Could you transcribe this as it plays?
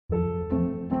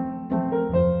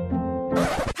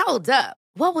Hold up.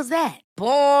 What was that?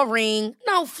 Boring.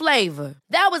 No flavor.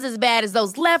 That was as bad as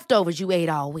those leftovers you ate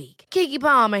all week. Keke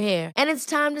Palmer here. And it's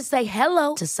time to say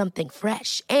hello to something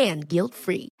fresh and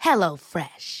guilt-free. Hello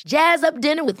Fresh. Jazz up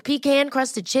dinner with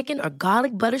pecan-crusted chicken or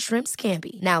garlic butter shrimp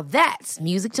scampi. Now that's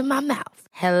music to my mouth.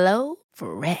 Hello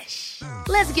Fresh.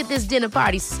 Let's get this dinner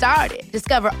party started.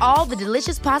 Discover all the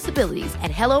delicious possibilities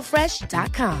at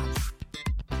hellofresh.com.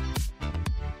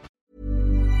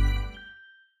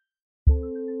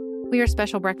 We are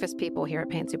special breakfast people here at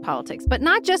Pantsuit Politics, but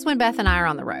not just when Beth and I are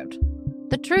on the road.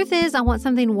 The truth is, I want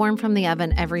something warm from the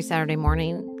oven every Saturday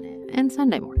morning and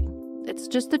Sunday morning. It's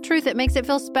just the truth. It makes it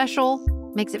feel special,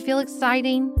 makes it feel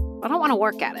exciting. I don't want to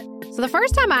work at it. So the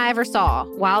first time I ever saw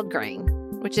Wild Grain,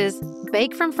 which is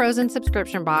bake from frozen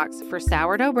subscription box for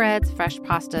sourdough breads, fresh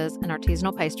pastas, and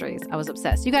artisanal pastries, I was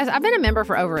obsessed. You guys, I've been a member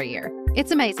for over a year.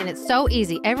 It's amazing. It's so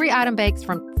easy. Every item bakes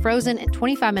from frozen in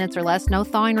 25 minutes or less, no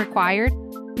thawing required.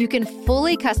 You can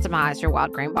fully customize your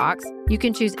Wild Grain box. You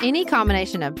can choose any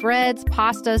combination of breads,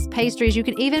 pastas, pastries. You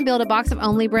can even build a box of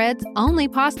only breads, only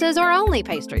pastas, or only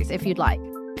pastries if you'd like.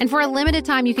 And for a limited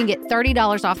time, you can get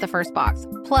 $30 off the first box,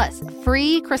 plus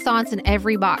free croissants in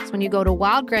every box when you go to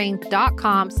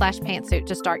wildgrain.com/pantsuit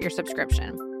to start your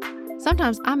subscription.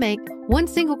 Sometimes I make one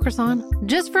single croissant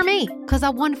just for me because I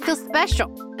want to feel special,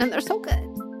 and they're so good.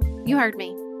 You heard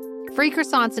me. Free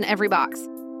croissants in every box.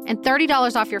 And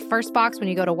 $30 off your first box when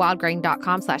you go to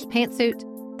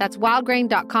wildgrain.com/pantsuit. That's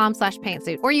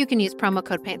wildgrain.com/pantsuit. Or you can use promo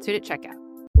code pantsuit at checkout.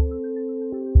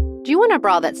 Do you want a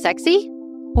bra that's sexy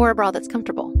or a bra that's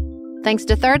comfortable? Thanks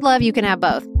to Third Love, you can have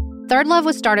both. Third Love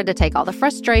was started to take all the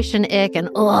frustration, ick,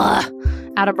 and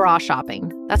out of bra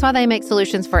shopping. That's why they make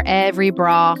solutions for every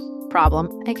bra problem,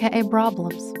 aka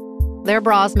problems. Their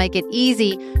bras make it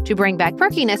easy to bring back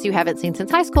perkiness you haven't seen since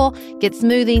high school, get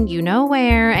smoothing you know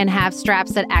where, and have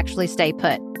straps that actually stay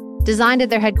put. Designed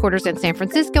at their headquarters in San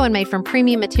Francisco and made from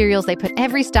premium materials, they put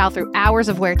every style through hours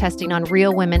of wear testing on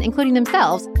real women, including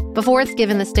themselves, before it's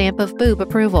given the stamp of boob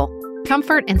approval.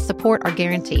 Comfort and support are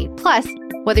guaranteed. Plus,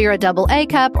 whether you're a double A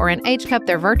cup or an H cup,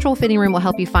 their virtual fitting room will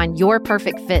help you find your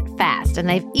perfect fit fast. And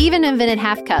they've even invented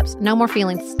half cups. No more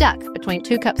feeling stuck between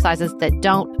two cup sizes that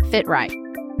don't fit right.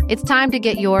 It's time to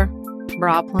get your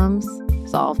problems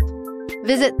solved.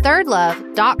 Visit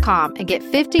thirdlove.com and get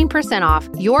 15% off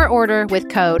your order with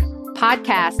code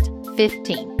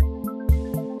podcast15.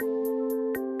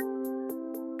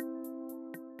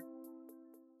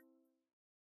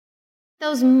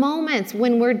 Those moments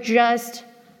when we're just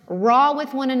raw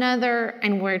with one another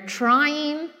and we're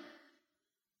trying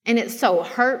and it's so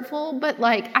hurtful, but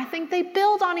I think they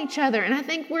build on each other and I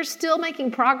think we're still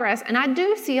making progress, and I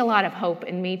do see a lot of hope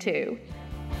in Me Too.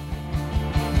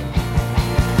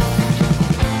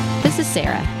 This is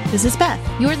Sarah. This is Beth.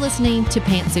 You're listening to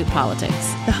Pantsuit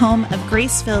Politics, the home of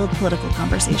grace-filled political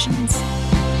conversations.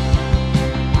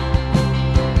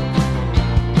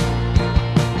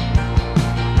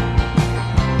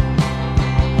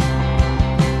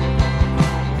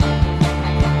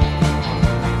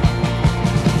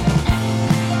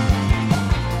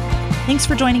 Thanks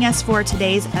for joining us for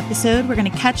today's episode. We're going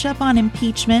to catch up on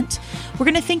impeachment. We're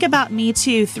going to think about Me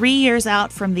Too, 3 years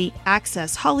out from the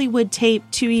Access Hollywood tape,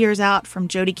 2 years out from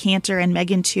Jodi Kantor and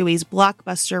Megan Twohey's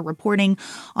blockbuster reporting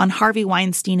on Harvey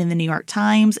Weinstein in the New York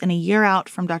Times, and a year out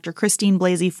from Dr. Christine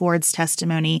Blasey Ford's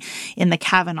testimony in the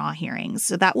Kavanaugh hearings.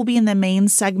 So that will be in the main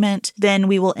segment. Then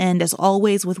we will end, as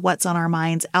always, with what's on our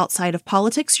minds outside of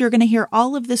politics. You're going to hear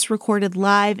all of this recorded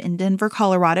live in Denver,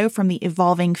 Colorado from the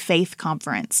Evolving Faith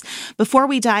Conference. Before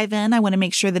we dive in, I want to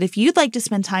make sure that if you'd like to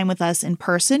spend time with us in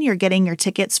person, you're getting your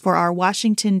tickets for our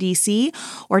Washington, D.C.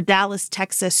 or Dallas,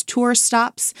 Texas tour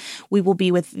stops. We will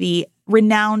be with the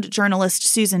renowned journalist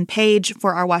Susan Page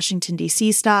for our Washington,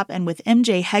 D.C. stop, and with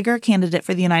MJ Heger, candidate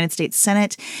for the United States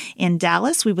Senate in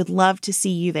Dallas. We would love to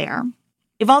see you there.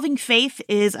 Evolving Faith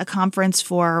is a conference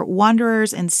for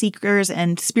wanderers and seekers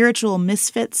and spiritual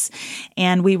misfits,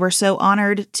 and we were so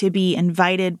honored to be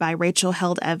invited by Rachel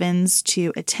Held Evans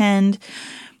to attend.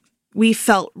 We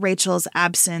felt Rachel's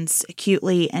absence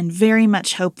acutely and very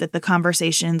much hope that the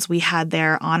conversations we had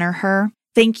there honor her.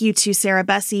 Thank you to Sarah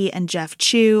Bessey and Jeff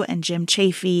Chu and Jim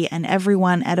Chafee and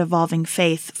everyone at Evolving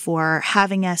Faith for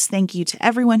having us. Thank you to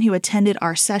everyone who attended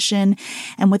our session.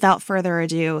 And without further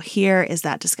ado, here is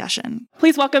that discussion.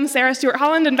 Please welcome Sarah Stewart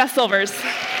Holland and Beth Silvers.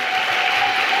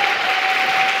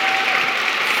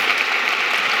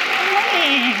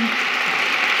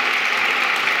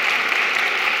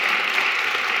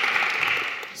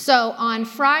 So on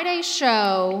Friday's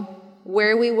show,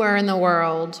 Where We Were in the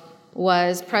World,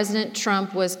 was President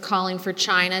Trump was calling for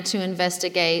China to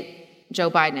investigate Joe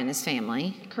Biden and his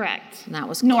family. Correct. And that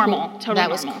was normal. Cool. Totally that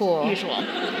normal. was cool. Usual.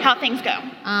 How things go.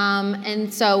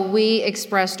 And so we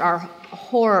expressed our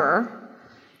horror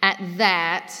at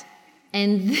that.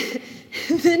 And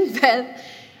then Beth,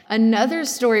 another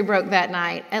story broke that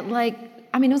night at it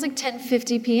was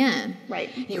 10:50 p.m.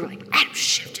 Right. And you were like, Adam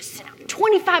Schiff just sent out a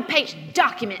 25-page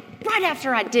document right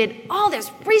after I did all this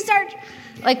research.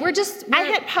 I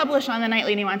hit publish on the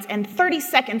Nightly Nuance, and 30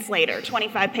 seconds later,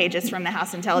 25 pages from the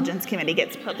House Intelligence Committee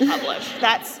gets published.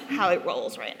 That's how it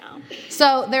rolls right now.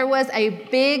 So there was a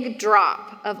big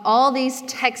drop of all these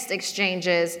text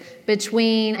exchanges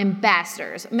between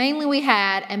ambassadors. Mainly we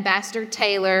had Ambassador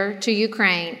Taylor to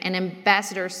Ukraine and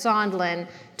Ambassador Sondland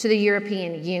to the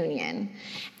European Union.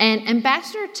 And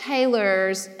Ambassador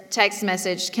Taylor's text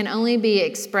message can only be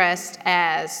expressed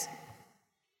as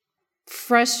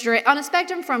on a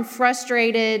spectrum from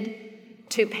frustrated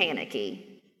to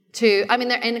panicky they're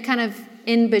in kind of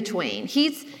in between. He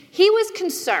was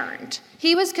concerned.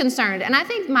 And I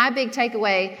think my big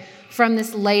takeaway from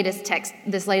this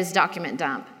latest document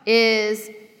dump is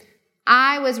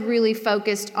I was really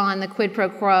focused on the quid pro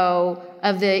quo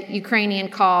of the Ukrainian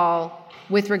call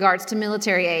with regards to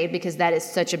military aid, because that is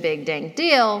such a big dang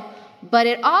deal. But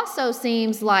it also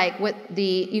seems like what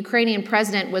the Ukrainian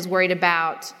president was worried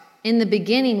about in the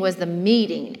beginning was the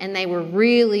meeting, and they were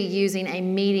really using a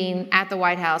meeting at the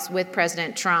White House with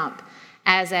President Trump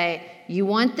as you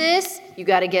want this, you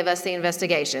got to give us the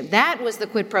investigation. That was the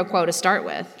quid pro quo to start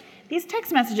with. These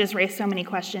text messages raise so many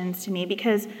questions to me,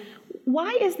 because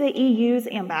why is the EU's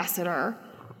ambassador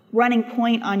running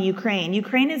point on Ukraine?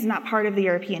 Ukraine is not part of the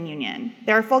European Union.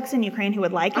 There are folks in Ukraine who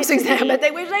would like it to be. But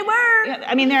they wish they were.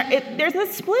 I mean, there's a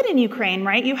split in Ukraine,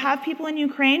 right? You have people in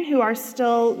Ukraine who are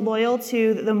still loyal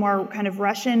to the more kind of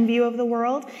Russian view of the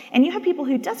world, and you have people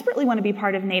who desperately want to be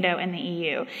part of NATO and the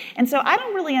EU. And so I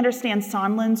don't really understand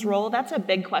Sondland's role. That's a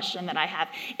big question that I have.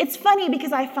 It's funny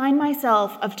because I find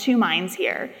myself of two minds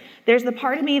here. There's the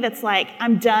part of me that's like,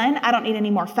 I'm done. I don't need any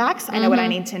more facts. I know what I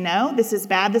need to know. This is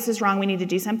bad. This is wrong. We need to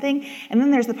do something. And then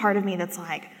there's the part of me that's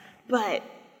like, but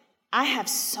I have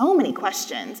so many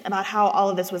questions about how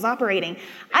all of this was operating.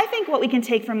 I think what we can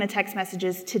take from the text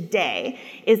messages today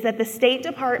is that the State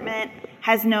Department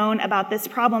has known about this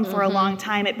problem for a long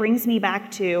time. It brings me back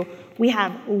to, we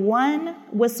have one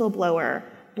whistleblower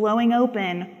blowing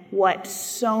open what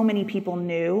so many people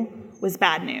knew was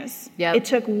bad news. Yep. It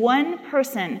took one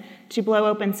person to blow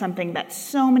open something that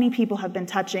so many people have been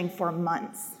touching for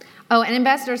months. Oh, and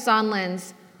Ambassador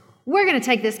Sondland's, we're going to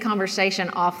take this conversation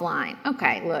offline.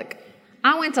 Okay, look,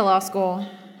 I went to law school,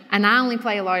 and I only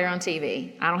play a lawyer on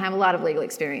TV. I don't have a lot of legal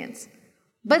experience.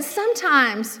 But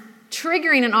sometimes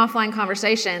triggering an offline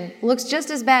conversation looks just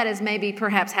as bad as maybe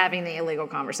perhaps having the illegal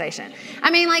conversation.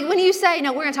 I mean, when you say,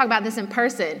 no, we're going to talk about this in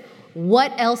person,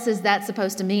 what else is that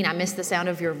supposed to mean? I miss the sound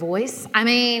of your voice? I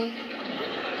mean,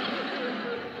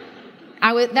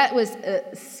 that was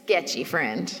sketchy,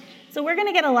 friend. So we're going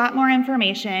to get a lot more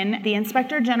information. The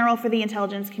Inspector General for the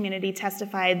Intelligence Community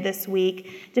testified this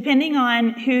week. Depending on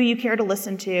who you care to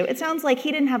listen to, it sounds like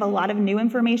he didn't have a lot of new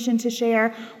information to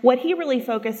share. What he really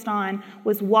focused on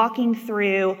was walking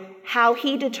through how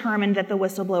he determined that the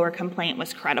whistleblower complaint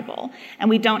was credible. And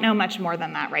we don't know much more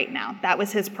than that right now. That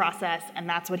was his process, and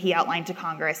that's what he outlined to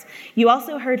Congress. You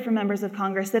also heard from members of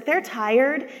Congress that they're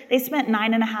tired. They spent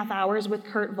 9.5 hours with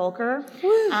Kurt Volker.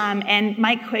 And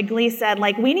Mike Quigley said,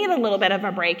 we need a little bit of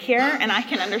a break here, and I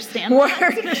can understand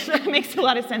that. That makes a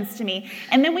lot of sense to me.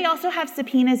 And then we also have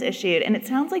subpoenas issued, and it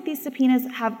sounds like these subpoenas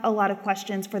have a lot of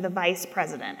questions for the vice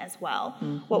president as well.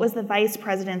 What was the vice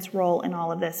president's role in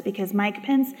all of this? Because Mike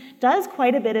Pence does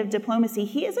quite a bit of diplomacy.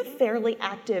 He is a fairly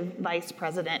active vice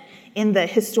president in the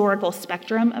historical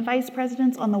spectrum of vice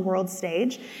presidents on the world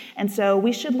stage. And so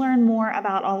we should learn more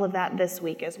about all of that this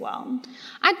week as well.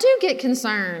 I do get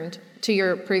concerned, to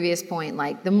your previous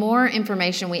point, the more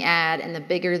information we add and the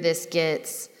bigger this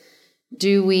gets,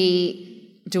 do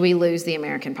we lose the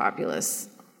American populace?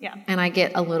 Yeah. And I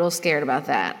get a little scared about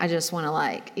that. I just want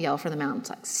to yell from the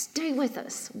mountains, stay with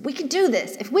us. We can do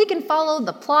this. If we can follow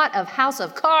the plot of House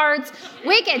of Cards,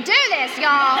 we can do this,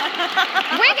 y'all.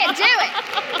 We can do it.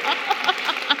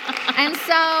 And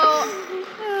so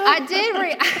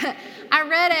I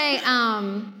read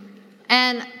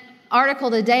an article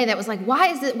today that was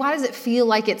why does it feel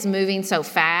like it's moving so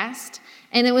fast?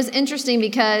 And it was interesting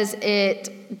because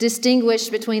it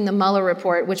distinguished between the Mueller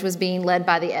report, which was being led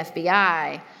by the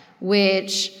FBI,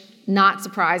 which, not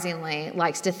surprisingly,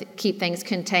 likes to keep things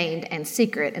contained and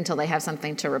secret until they have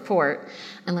something to report,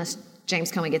 unless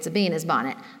James Comey gets a bee in his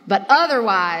bonnet. But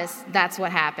otherwise, that's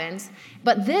what happens.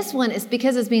 But this one is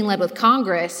because it's being led with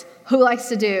Congress, who likes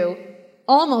to do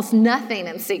almost nothing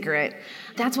in secret.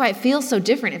 That's why it feels so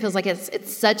different. It feels like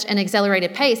it's such an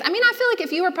accelerated pace. I mean, I feel like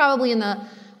if you were probably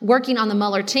working on the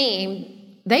Mueller team,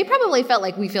 they probably felt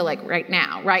like we feel like right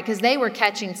now, right? Because they were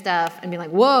catching stuff and being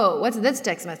like, whoa, what's this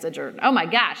text message? Or, oh my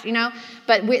gosh,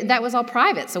 But that was all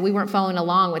private, so we weren't following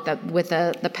along with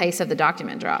the pace of the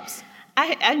document drops.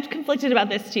 I'm conflicted about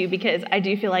this too, because I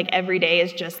do feel like every day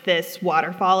is just this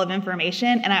waterfall of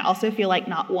information, and I also feel like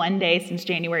not one day since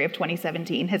January of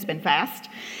 2017 has been fast.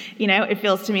 It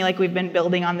feels to me like we've been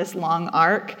building on this long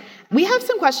arc. We have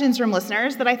some questions from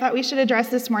listeners that I thought we should address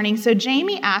this morning. So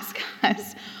Jamie asked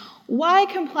us, why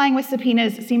complying with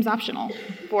subpoenas seems optional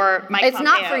for Mike It's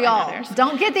Pompeo not for y'all. and others.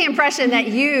 Don't get the impression that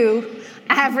you,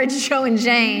 average Joe and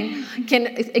Jane, can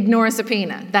ignore a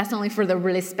subpoena. That's only for the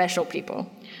really special people.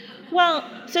 Well,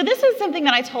 so this is something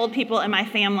that I told people in my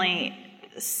family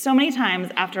so many times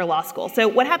after law school. So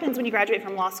what happens when you graduate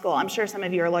from law school, I'm sure some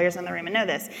of you are lawyers in the room and know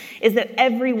this, is that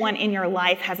everyone in your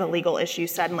life has a legal issue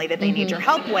suddenly that they need your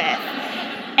help with.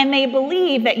 And they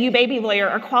believe that you, baby lawyer,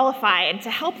 are qualified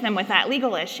to help them with that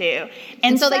legal issue.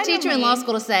 And so they teach you in law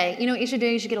school to say, what you should do?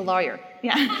 You should get a lawyer.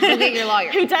 Yeah. Go get your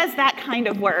lawyer. Who does that kind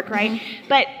of work, right?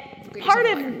 But part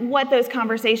of what those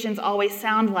conversations always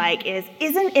sound like is,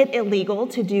 isn't it illegal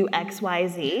to do X, Y,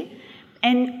 Z?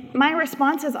 And my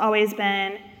response has always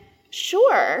been,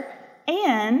 sure,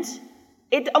 and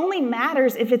it only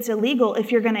matters if it's illegal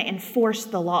if you're going to enforce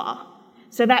the law.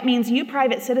 So that means you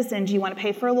private citizens, you want to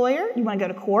pay for a lawyer, you want to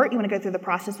go to court, you want to go through the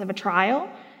process of a trial.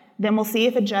 Then we'll see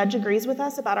if a judge agrees with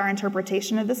us about our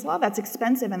interpretation of this law. That's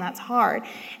expensive and that's hard.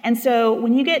 And so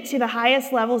when you get to the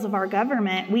highest levels of our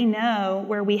government, we know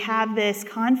where we have this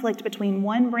conflict between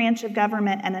one branch of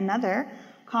government and another,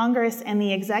 Congress and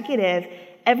the executive.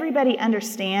 Everybody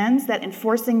understands that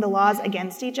enforcing the laws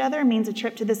against each other means a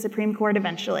trip to the Supreme Court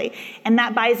eventually. And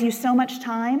that buys you so much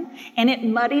time, and it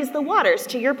muddies the waters.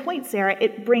 To your point, Sarah,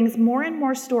 it brings more and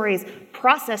more stories,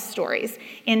 process stories,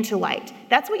 into light.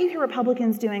 That's what you hear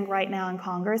Republicans doing right now in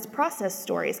Congress, process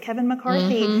stories. Kevin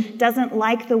McCarthy doesn't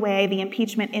like the way the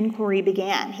impeachment inquiry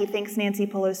began. He thinks Nancy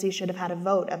Pelosi should have had a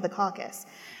vote of the caucus,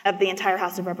 of the entire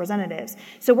House of Representatives.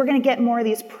 So we're going to get more of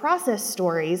these process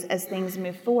stories as things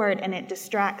move forward, and it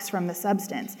distracts from the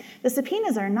substance. The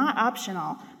subpoenas are not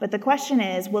optional, but the question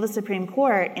is, will the Supreme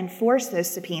Court enforce those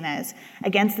subpoenas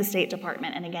against the State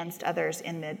Department and against others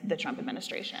in the Trump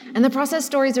administration? And the process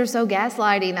stories are so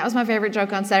gaslighting. That was my favorite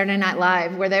joke on Saturday Night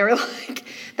Live, where they were like,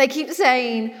 they keep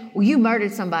saying, well, you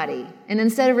murdered somebody. And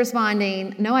instead of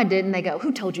responding, no, I didn't, they go,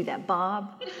 who told you that,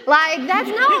 Bob? Like, that's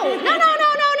no.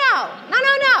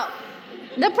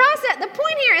 The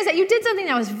point here is that you did something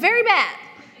that was very bad.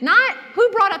 Not who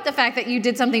brought up the fact that you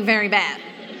did something very bad.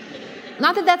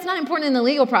 Not that that's not important in the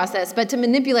legal process, but to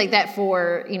manipulate that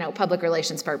for, public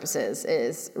relations purposes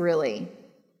is really,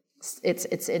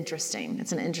 it's interesting.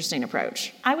 It's an interesting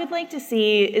approach. I would like to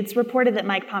see, it's reported that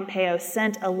Mike Pompeo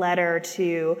sent a letter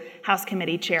to House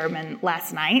Committee Chairman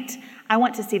last night. I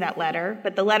want to see that letter,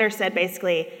 but the letter said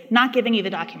basically, not giving you the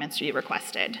documents you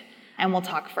requested, and we'll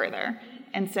talk further.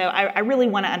 And so I really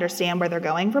want to understand where they're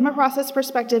going from a process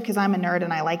perspective, because I'm a nerd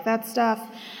and I like that stuff.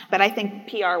 But I think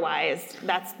PR-wise,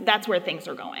 that's where things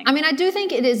are going. I mean, I do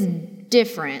think it is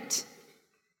different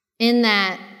in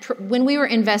that when we were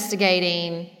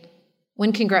investigating,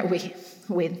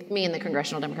 with me and the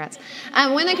Congressional Democrats,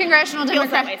 when the Congressional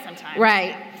Democrats, feels that way sometimes.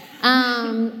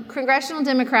 Right, Congressional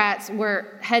Democrats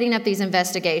were heading up these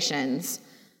investigations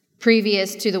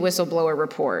previous to the whistleblower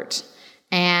report.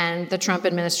 And the Trump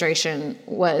administration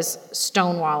was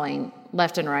stonewalling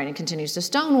left and right and continues to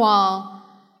stonewall.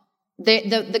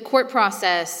 The court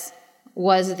process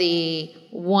was the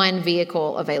one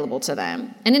vehicle available to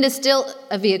them. And it is still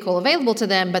a vehicle available to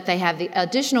them, but they have the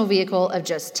additional vehicle of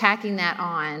just tacking that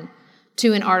on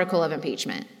to an article of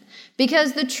impeachment.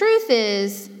 Because the truth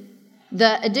is,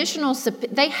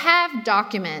 they have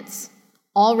documents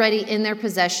already in their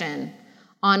possession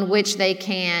on which they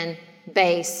can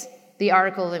base the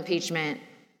article of impeachment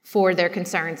for their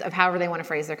concerns of however they want to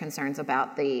phrase their concerns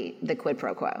about the quid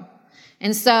pro quo.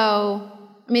 And so,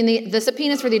 I mean, the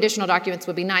subpoenas for the additional documents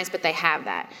would be nice, but they have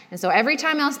that. And so every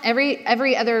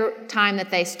other time that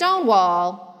they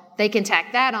stonewall, they can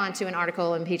tack that onto an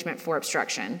article of impeachment for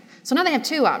obstruction. So now they have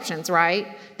two options,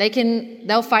 right?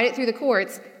 They'll fight it through the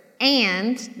courts,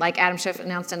 and like Adam Schiff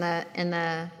announced in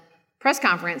the press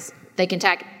conference, they can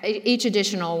tack each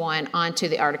additional one onto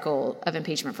the article of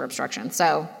impeachment for obstruction.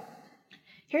 So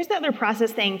here's the other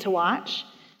process thing to watch.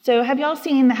 So have y'all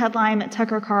seen the headline that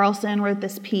Tucker Carlson wrote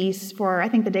this piece for, I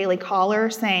think, the Daily Caller,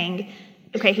 saying,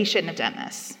 okay, he shouldn't have done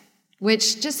this?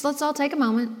 Which, just let's all take a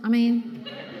moment. I mean,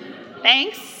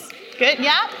 thanks. Good,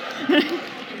 yeah.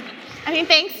 I mean,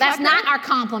 thanks, That's Tucker. not our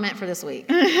compliment for this week.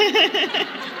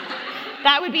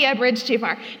 That would be a bridge too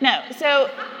far. No, so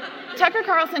Tucker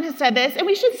Carlson has said this, and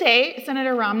we should say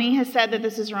Senator Romney has said that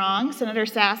this is wrong. Senator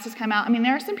Sass has come out. I mean,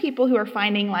 there are some people who are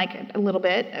finding like a little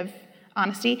bit of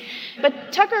honesty.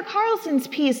 But Tucker Carlson's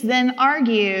piece then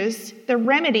argues the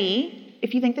remedy,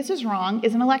 if you think this is wrong,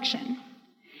 is an election.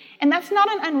 And that's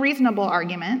not an unreasonable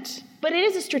argument, but it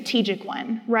is a strategic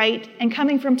one, right? And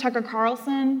coming from Tucker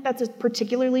Carlson, that's a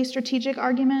particularly strategic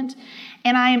argument.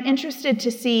 And I am interested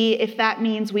to see if that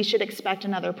means we should expect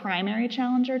another primary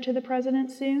challenger to the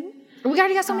president soon. We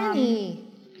already got so many.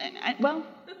 One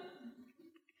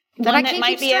that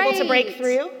might be able to break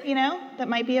through, that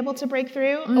might be able to break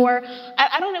through. Or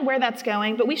I don't know where that's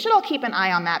going, but we should all keep an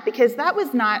eye on that because that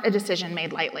was not a decision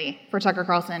made lightly for Tucker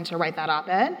Carlson to write that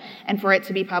op-ed and for it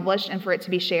to be published and for it to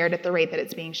be shared at the rate that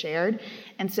it's being shared.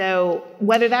 And so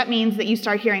whether that means that you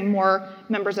start hearing more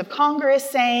members of Congress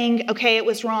saying, okay, it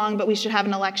was wrong, but we should have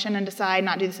an election and decide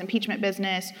not do this impeachment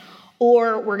business,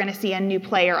 or we're going to see a new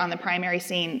player on the primary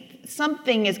scene.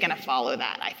 Something is going to follow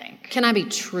that, I think. Can I be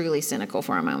truly cynical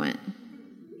for a moment?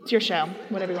 It's your show,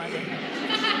 whatever you want to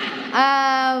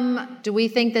do. Do we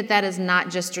think that is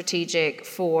not just strategic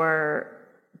for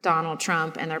Donald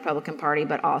Trump and the Republican Party,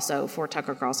 but also for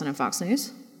Tucker Carlson and Fox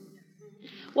News?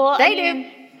 Well, They do.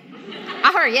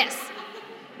 I heard yes.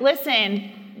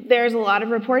 Listen, there's a lot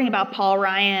of reporting about Paul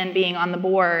Ryan being on the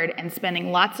board and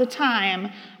spending lots of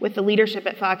time with the leadership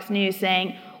at Fox News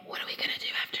saying, what are we going to do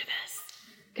after this?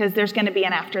 Because there's going to be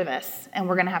an after this, and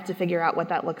we're going to have to figure out what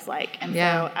that looks like. And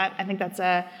so I think that's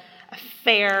a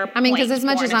fair point. I mean, because as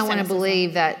much as I want to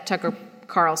believe that Tucker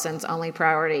Carlson's only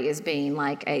priority is being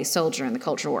like a soldier in the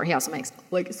culture war, he also makes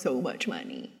like so much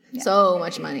money. Yeah. So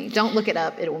much money. Don't look it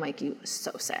up. It will make you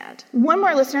so sad. One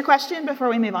more listener question before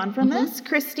we move on from this.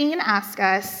 Christine asked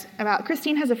us about,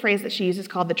 Christine has a phrase that she uses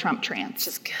called the Trump trance. Which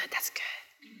is good. That's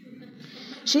good.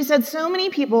 She said, so many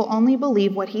people only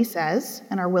believe what he says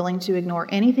and are willing to ignore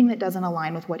anything that doesn't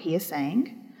align with what he is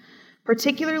saying.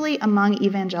 Particularly among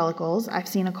evangelicals, I've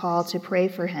seen a call to pray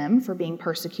for him for being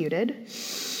persecuted.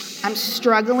 I'm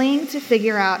struggling to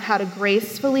figure out how to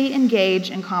gracefully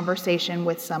engage in conversation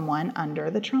with someone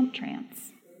under the Trump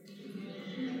trance.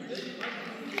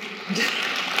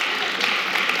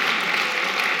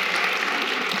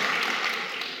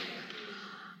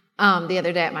 The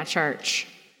other day at my church,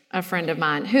 a friend of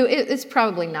mine, who is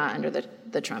probably not under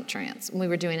the Trump trance, we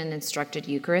were doing an instructed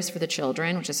Eucharist for the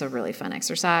children, which is a really fun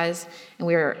exercise. And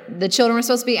the children were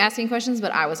supposed to be asking questions,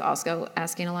 but I was also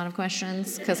asking a lot of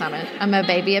questions because I'm a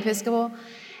baby Episcopal.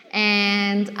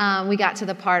 And we got to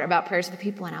the part about prayers for the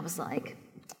people, and I was like,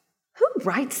 who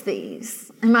writes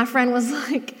these? And my friend was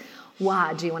like,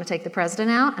 why? Do you want to take the president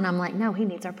out? And I'm like, no, he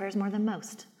needs our prayers more than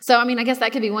most. So, I mean, I guess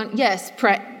that could be one. Yes,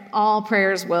 all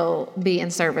prayers will be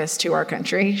in service to our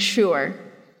country, sure.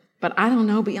 But I don't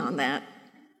know beyond that.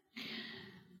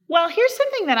 Well, here's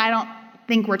something that I don't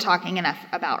think we're talking enough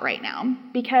about right now.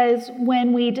 Because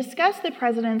when we discuss the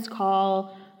president's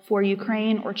call for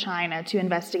Ukraine or China to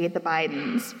investigate the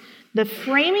Bidens, the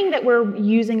framing that we're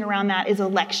using around that is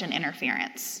election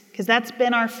interference. Because that's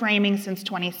been our framing since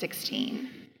 2016.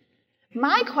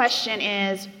 My question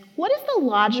is, what is the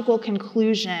logical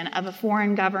conclusion of a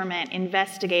foreign government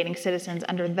investigating citizens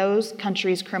under those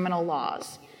countries' criminal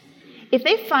laws? If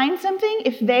they find something,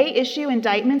 if they issue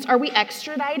indictments, are we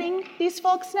extraditing these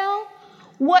folks now?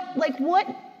 What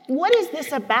is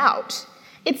this about?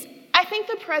 I think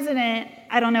the president,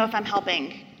 I don't know if I'm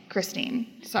helping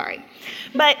Christine, sorry.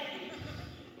 But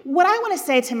what I want to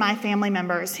say to my family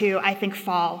members who I think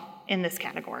fall in this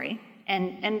category,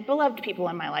 and beloved people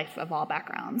in my life of all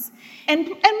backgrounds, and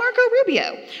Marco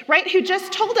Rubio, right, who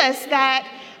just told us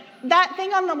that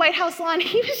thing on the White House lawn,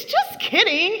 he was just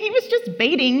kidding. He was just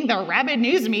baiting the rabid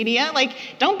news media. Like,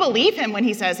 don't believe him when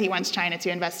he says he wants China to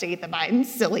investigate the Bidens.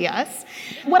 Silly us.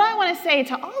 What I want to say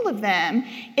to all of them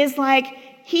is, like,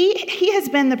 he has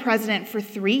been the president for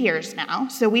 3 years now,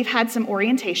 so we've had some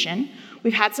orientation.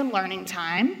 We've had some learning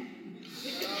time.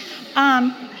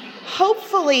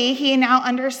 Hopefully, he now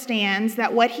understands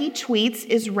that what he tweets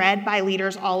is read by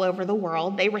leaders all over the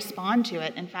world. They respond to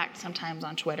it, in fact, sometimes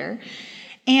on Twitter.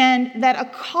 And that a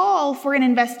call for an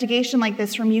investigation like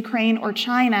this from Ukraine or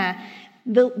China,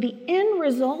 the end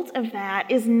result of that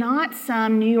is not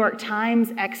some New York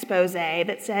Times expose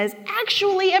that says,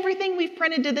 actually, everything we've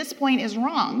printed to this point is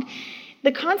wrong.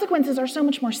 The consequences are so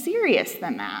much more serious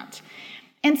than that.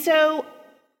 And so,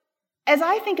 as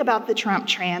I think about the Trump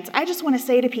trance, I just want to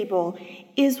say to people,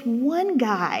 is one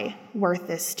guy worth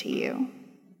this to you?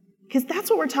 Because that's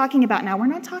what we're talking about now. We're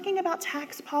not talking about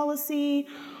tax policy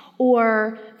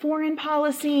or foreign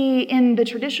policy in the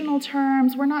traditional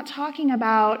terms. We're not talking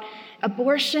about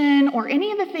abortion or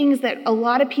any of the things that a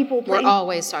lot of people... We're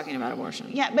always talking about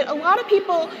abortion. Yeah, but a lot of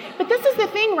people... But this is the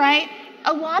thing, right?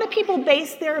 A lot of people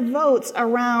base their votes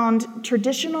around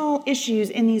traditional issues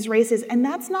in these races, and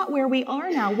that's not where we are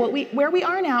now. Where we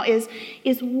are now is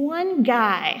one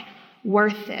guy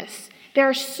worth this? There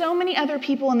are so many other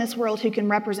people in this world who can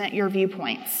represent your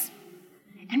viewpoints.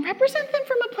 And represent them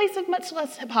from a place of much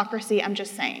less hypocrisy, I'm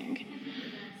just saying.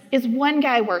 Is one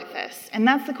guy worth this? And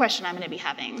that's the question I'm going to be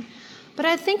having. But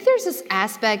I think there's this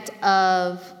aspect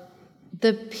of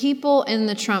the people in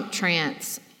the Trump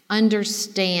trance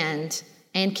understand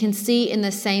and can see in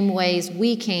the same ways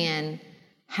we can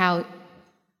how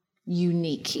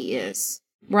unique he is,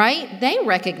 right? They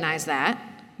recognize that.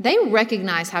 They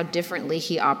recognize how differently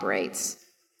he operates.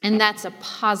 And that's a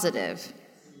positive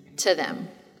to them.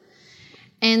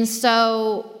 And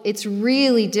so it's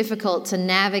really difficult to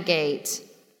navigate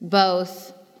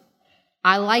both,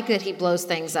 I like that he blows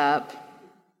things up.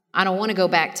 I don't want to go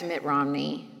back to Mitt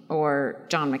Romney or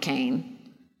John McCain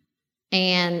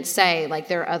and say, like,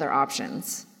 there are other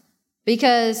options.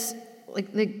 Because, like,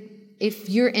 if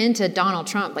you're into Donald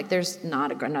Trump, like, there's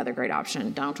not another great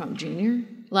option. Donald Trump Jr.?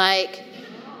 Like,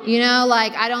 you know,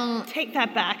 like, I don't... Take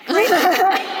that back.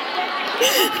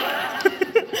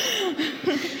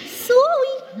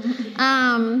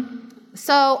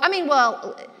 So, I mean,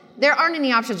 well, there aren't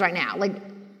any options right now. Like,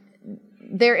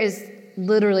 there is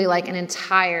literally, like, an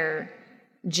entire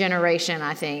generation,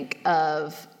 I think,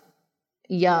 of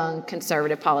young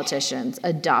conservative politicians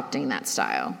adopting that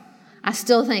style. I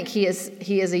still think he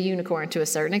is a unicorn to a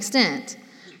certain extent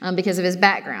because of his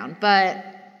background. But,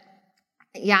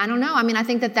 yeah, I don't know. I mean, I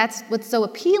think that's what's so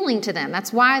appealing to them.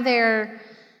 That's why they're...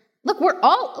 Look,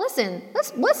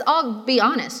 let's all be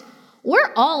honest.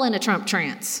 We're all in a Trump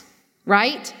trance,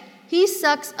 right? He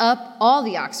sucks up all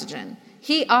the oxygen.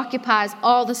 He occupies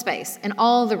all the space and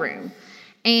all the room.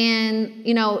 And,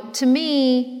 you know, to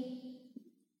me,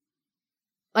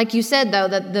 like you said, though,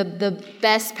 the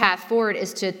best path forward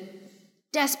is to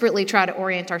desperately try to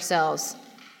orient ourselves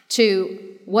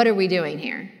to what are we doing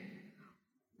here?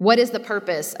 What is the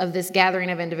purpose of this gathering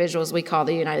of individuals we call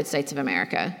the United States of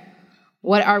America?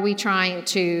 What are we trying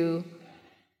to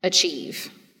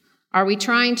achieve? Are we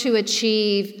trying to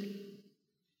achieve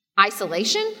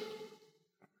isolation?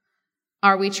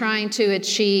 Are we trying to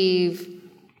achieve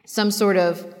some sort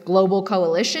of global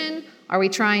coalition? Are we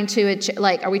trying to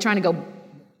go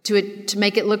to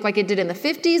make it look like it did in the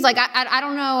 50s? Like, I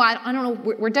don't know. I don't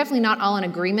know. We're definitely not all in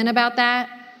agreement about that.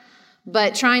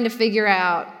 But trying to figure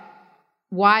out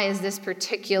why is this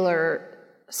particular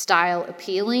style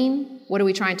appealing? What are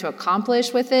we trying to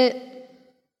accomplish with it?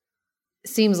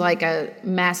 Seems like a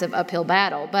massive uphill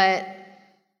battle, but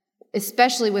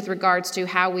especially with regards to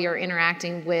how we are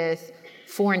interacting with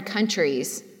foreign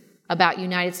countries about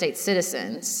United States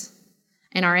citizens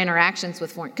and our interactions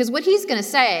with foreign... Because what he's going to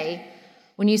say,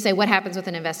 when you say what happens with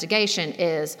an investigation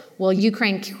is, well,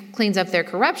 Ukraine cleans up their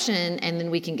corruption and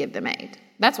then we can give them aid.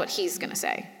 That's what he's going to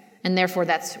say. And therefore,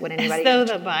 that's what anybody... As though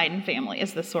the Biden family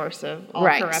is the source of all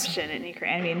corruption in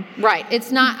Ukraine. I mean... Right.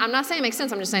 It's not... I'm not saying it makes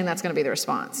sense. I'm just saying that's going to be the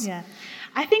response. Yeah.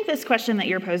 I think this question that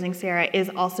you're posing, Sarah, is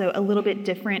also a little bit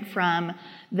different from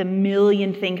the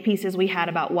million think pieces we had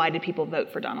about why did people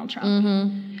vote for Donald Trump.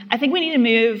 Mm-hmm. I think we need to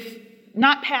move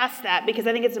not past that, because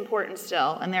I think it's important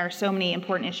still, and there are so many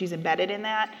important issues embedded in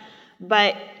that,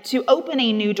 but to open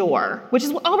a new door, which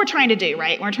is all we're trying to do,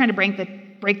 right? We're trying to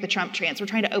break the Trump trance. We're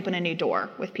trying to open a new door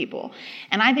with people.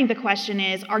 And I think the question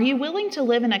is, are you willing to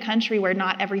live in a country where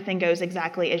not everything goes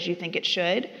exactly as you think it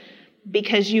should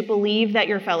because you believe that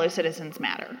your fellow citizens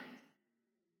matter?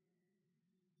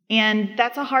 And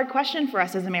that's a hard question for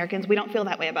us as Americans. We don't feel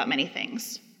that way about many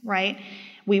things, right?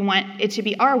 We want it to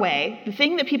be our way. The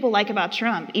thing that people like about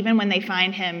Trump, even when they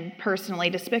find him personally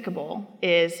despicable,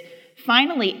 is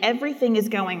finally everything is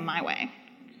going my way.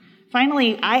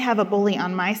 Finally, I have a bully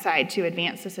on my side to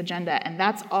advance this agenda, and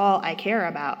that's all I care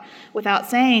about, without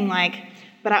saying, like,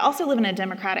 but I also live in a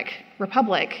democratic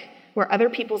republic where other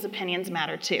people's opinions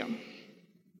matter too.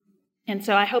 And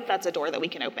so I hope that's a door that we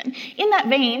can open. In that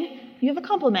vein, you have a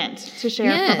compliment to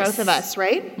share for both of us,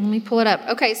 right? Let me pull it up.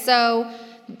 Okay, so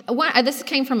this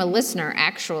came from a listener,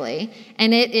 actually,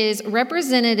 and it is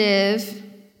Representative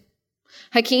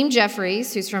Hakeem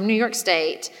Jeffries, who's from New York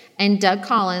State, and Doug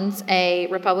Collins, a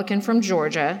Republican from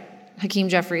Georgia. Hakeem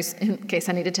Jeffries, in case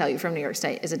I need to tell you, from New York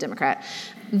State, is a Democrat.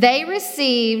 They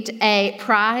received a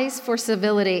prize for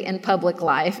civility in public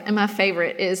life, and my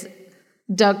favorite is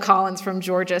Doug Collins from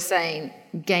Georgia saying,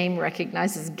 "Game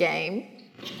recognizes game."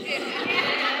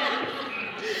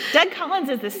 Doug Collins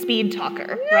is the speed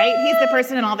talker, right? He's the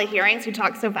person in all the hearings who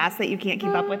talks so fast that you can't keep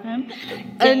up with him.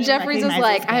 And Jeffries was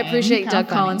like, I appreciate Doug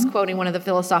Collins quoting one of the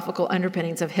philosophical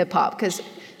underpinnings of hip hop, because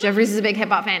Jeffries is a big hip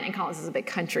hop fan and Collins is a big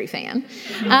country fan.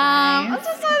 That's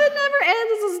just how it never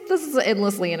ends. This is an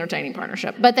endlessly entertaining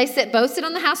partnership. But they both sit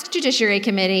on the House Judiciary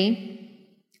Committee.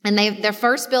 And their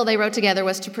first bill they wrote together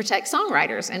was to protect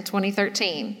songwriters in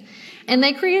 2013. And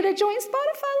they created a joint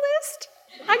Spotify list.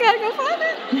 I gotta go find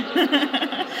it.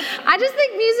 I just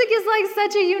think music is like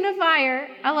such a unifier.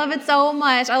 I love it so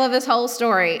much. I love this whole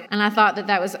story. And I thought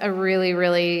that was a really,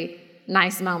 really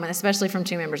nice moment, especially from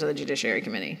two members of the Judiciary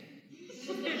Committee.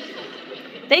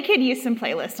 They could use some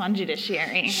playlists on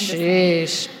Judiciary.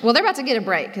 Sheesh. Well, they're about to get a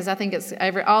break because I think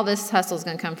all this hustle is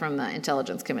going to come from the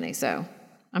Intelligence Committee. So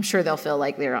I'm sure they'll feel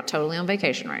like they're totally on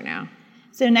vacation right now.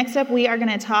 So next up, we are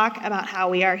going to talk about how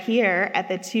we are here at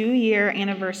the 2-year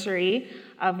anniversary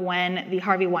of when the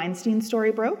Harvey Weinstein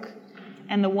story broke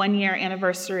and the 1-year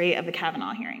anniversary of the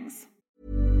Kavanaugh hearings.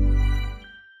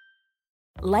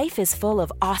 Life is full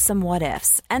of awesome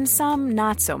what-ifs, and some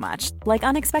not so much, like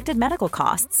unexpected medical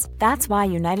costs. That's why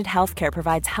United Healthcare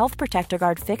provides Health Protector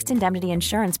Guard fixed indemnity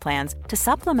insurance plans to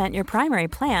supplement your primary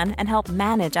plan and help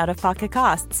manage out-of-pocket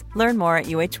costs. Learn more at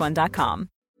uh1.com.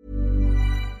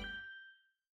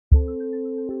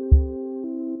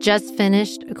 Just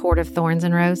finished A Court of Thorns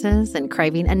and Roses and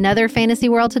craving another fantasy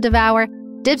world to devour?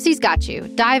 Dipsy's got you.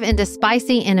 Dive into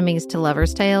spicy enemies to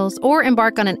lovers' tales or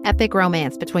embark on an epic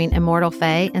romance between immortal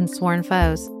fae and sworn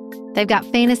foes. They've got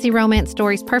fantasy romance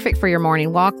stories perfect for your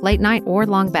morning walk, late night, or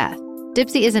long bath.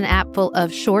 Dipsy is an app full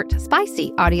of short,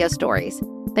 spicy audio stories.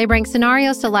 They bring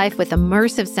scenarios to life with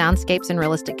immersive soundscapes and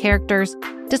realistic characters.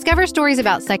 Discover stories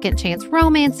about second chance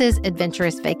romances,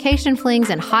 adventurous vacation flings,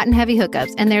 and hot and heavy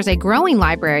hookups. And there's a growing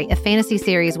library of fantasy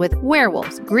series with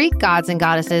werewolves, Greek gods and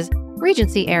goddesses,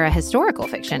 Regency-era historical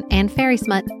fiction, and fairy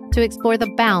smut to explore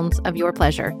the bounds of your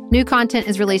pleasure. New content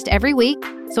is released every week,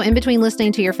 so in between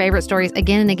listening to your favorite stories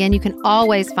again and again, you can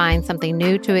always find something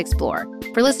new to explore.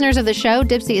 For listeners of the show,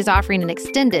 Dipsy is offering an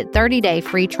extended 30-day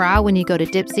free trial when you go to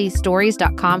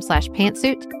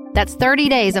dipsystories.com/pantsuit. That's 30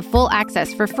 days of full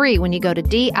access for free when you go to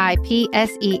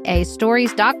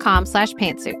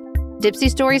dipseastories.com/pantsuit.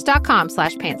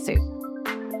 dipsystories.com/pantsuit.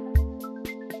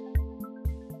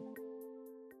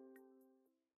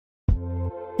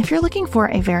 If you're looking for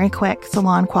a very quick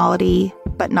salon quality,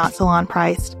 but not salon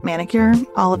priced manicure,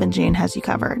 Olive & June has you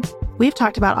covered. We've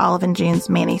talked about Olive & June's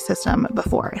Mani system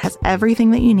before. It has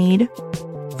everything that you need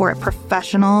for a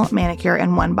professional manicure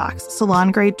in one box.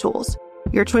 Salon grade tools,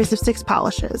 your choice of 6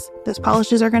 polishes. Those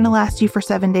polishes are going to last you for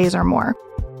 7 days or more.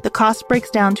 The cost breaks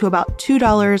down to about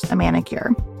 $2 a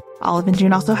manicure. Olive &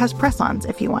 June also has press-ons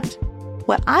if you want.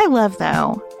 What I love,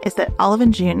 though, is that Olive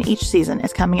 & June each season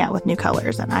is coming out with new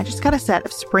colors, and I just got a set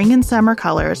of spring and summer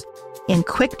colors in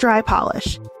quick dry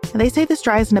polish. And they say this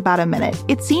dries in about a minute.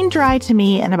 It seemed dry to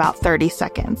me in about 30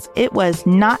 seconds. It was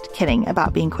not kidding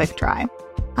about being quick dry.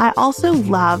 I also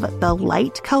love the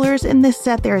light colors in this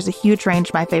set. There is a huge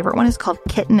range. My favorite one is called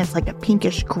Kitten. It's like a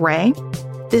pinkish gray.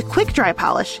 The quick dry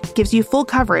polish gives you full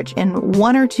coverage in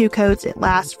 1 or 2 coats. It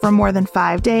lasts for more than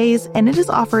 5 days, and it is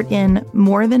offered in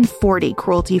more than 40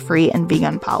 cruelty-free and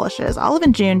vegan polishes. Olive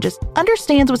 & June just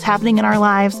understands what's happening in our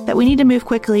lives, that we need to move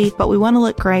quickly, but we want to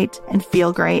look great and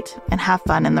feel great and have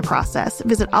fun in the process.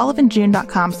 Visit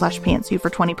oliveandjune.com/pantsuit for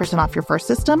 20% off your first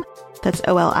system. That's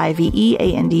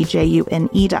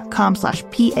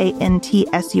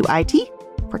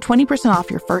oliveandjune.com/pantsuit for 20%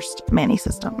 off your first Mani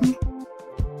system.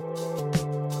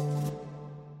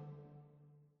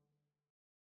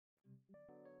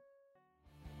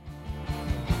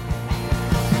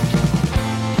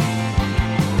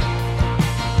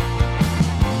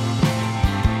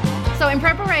 So in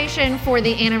preparation for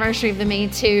the anniversary of the Me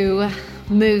Too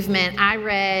movement, I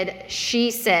read She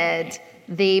Said,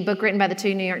 the book written by the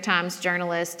 2 New York Times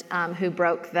journalists who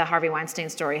broke the Harvey Weinstein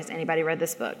story. Has anybody read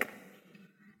this book?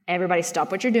 Everybody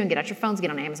stop what you're doing, get out your phones,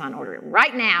 get on Amazon, order it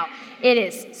right now. It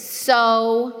is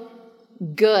so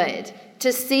good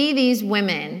to see these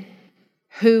women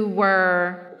who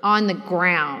were on the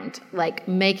ground, like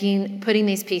putting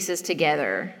these pieces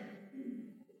together.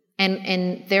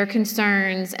 And their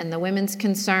concerns and the women's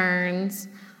concerns.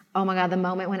 Oh my God, the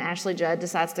moment when Ashley Judd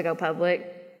decides to go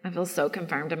public, I feel so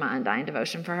confirmed in my undying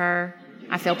devotion for her.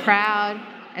 I feel proud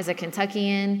as a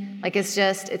Kentuckian. Like it's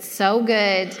so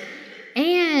good.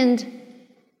 And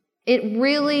it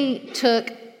really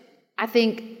took, I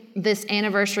think, this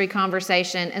anniversary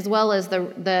conversation, as well as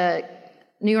the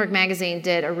New York Magazine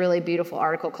did a really beautiful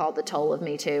article called The Toll of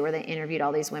Me Too, where they interviewed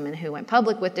all these women who went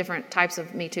public with different types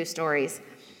of Me Too stories,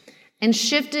 and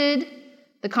shifted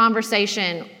the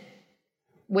conversation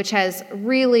which has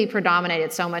really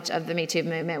predominated so much of the Me Too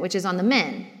movement, which is on the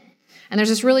men. And there's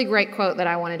this really great quote that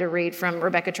I wanted to read from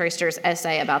Rebecca Traister's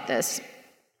essay about this,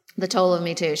 The Toll of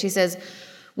Me Too. She says,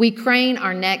 "We crane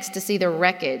our necks to see the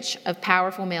wreckage of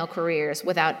powerful male careers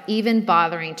without even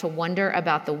bothering to wonder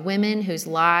about the women whose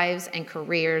lives and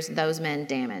careers those men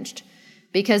damaged.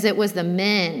 Because it was the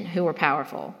men who were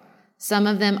powerful, some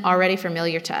of them already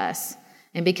familiar to us.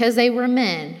 And because they were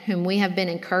men whom we have been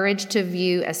encouraged to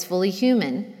view as fully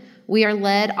human, we are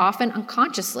led, often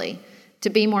unconsciously, to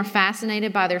be more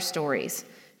fascinated by their stories,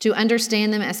 to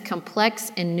understand them as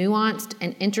complex and nuanced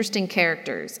and interesting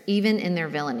characters, even in their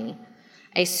villainy.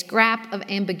 A scrap of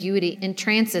ambiguity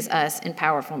entrances us in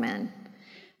powerful men,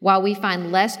 while we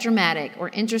find less dramatic or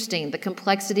interesting the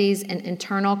complexities and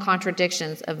internal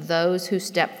contradictions of those who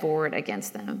step forward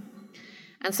against them."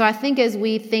 And so I think as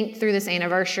we think through this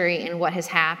anniversary and what has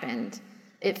happened,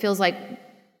 it feels like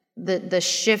the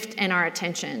shift in our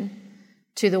attention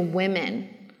to the women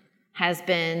has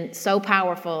been so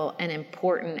powerful and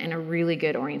important and a really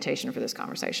good orientation for this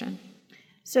conversation.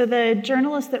 So the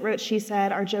journalists that wrote She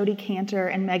Said are Jodi Kantor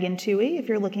and Megan Twohey, if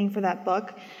you're looking for that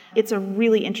book. It's a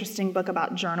really interesting book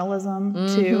about journalism,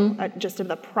 too, just of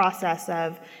the process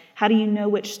of how do you know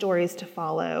which stories to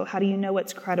follow? How do you know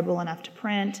what's credible enough to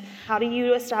print? How do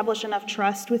you establish enough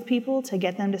trust with people to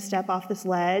get them to step off this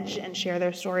ledge and share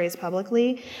their stories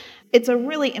publicly? It's a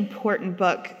really important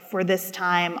book for this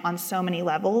time on so many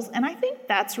levels, and I think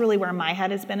that's really where my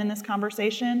head has been in this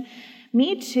conversation.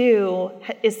 Me Too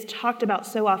is talked about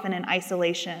so often in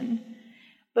isolation,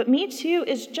 but Me Too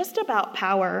is just about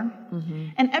power.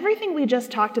 And everything we just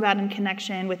talked about in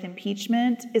connection with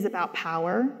impeachment is about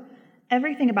power.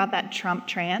 Everything about that Trump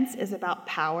trance is about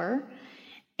power.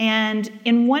 And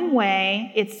in one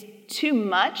way, it's too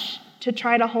much to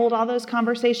try to hold all those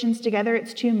conversations together.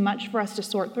 It's too much for us to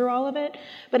sort through all of it.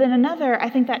 But in another, I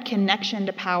think that connection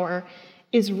to power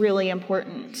is really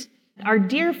important. Our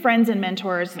dear friends and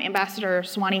mentors, Ambassador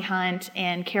Swanee Hunt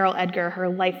and Carol Edgar, her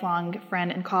lifelong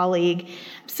friend and colleague,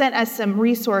 sent us some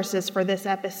resources for this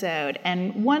episode.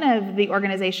 And one of the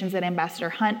organizations that Ambassador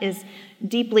Hunt is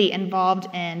deeply involved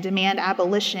in, Demand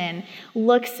Abolition,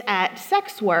 looks at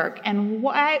sex work and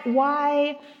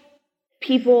why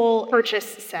people purchase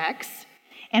sex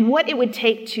and what it would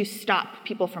take to stop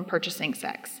people from purchasing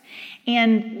sex.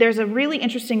 And there's a really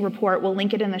interesting report. We'll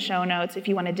link it in the show notes if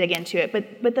you want to dig into it.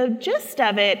 But the gist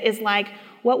of it is like,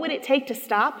 what would it take to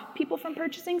stop people from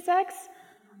purchasing sex?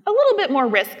 A little bit more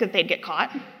risk that they'd get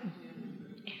caught.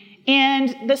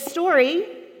 And the story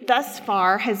thus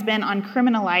far has been on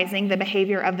criminalizing the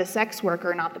behavior of the sex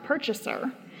worker, not the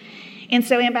purchaser. And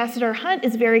so Ambassador Hunt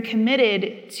is very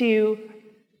committed to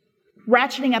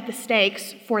ratcheting up the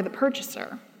stakes for the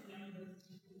purchaser.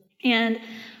 And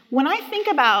when I think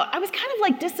about, I was kind of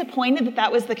like disappointed that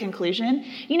that was the conclusion,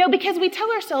 because we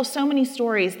tell ourselves so many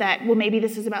stories that, well, maybe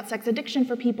this is about sex addiction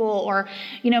for people, or,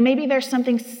 maybe there's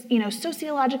something,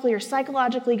 sociologically or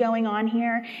psychologically going on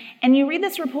here. And you read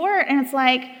this report and it's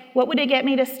like, what would it get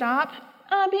me to stop?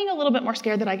 Being a little bit more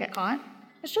scared that I get caught.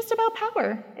 It's just about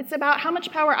power. It's about how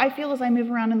much power I feel as I move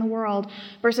around in the world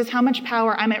versus how much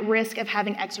power I'm at risk of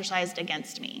having exercised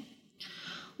against me.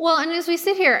 Well, and as we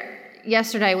sit here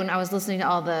yesterday when I was listening to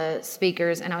all the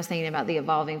speakers and I was thinking about the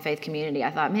evolving faith community,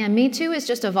 I thought, man, Me Too is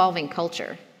just evolving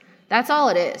culture. That's all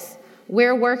it is.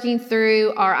 We're working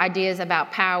through our ideas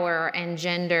about power and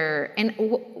gender. And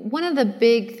one of the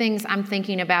big things I'm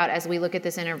thinking about as we look at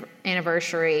this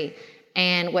anniversary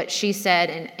and what she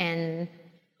said and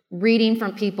reading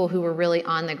from people who were really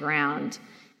on the ground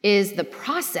is the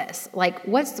process. Like,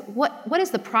 what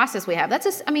is the process we have?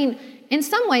 In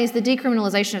some ways, the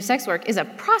decriminalization of sex work is a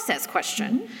process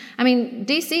question.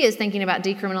 DC is thinking about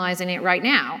decriminalizing it right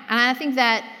now. And I think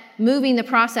that moving the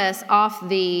process off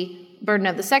the burden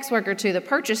of the sex worker to the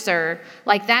purchaser,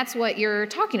 like that's what you're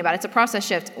talking about. It's a process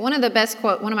shift. One of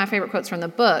my favorite quotes from the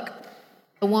book,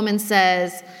 a woman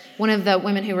says, one of the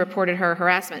women who reported her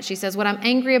harassment, she says, "What I'm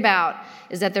angry about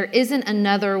is that there isn't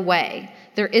another way.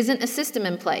 There isn't a system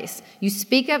in place. You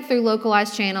speak up through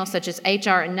localized channels such as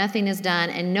HR and nothing is done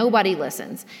and nobody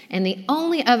listens. And the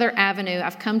only other avenue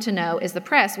I've come to know is the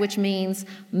press, which means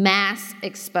mass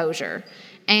exposure."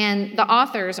 And the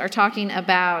authors are talking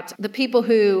about the people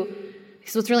who,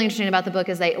 so what's really interesting about the book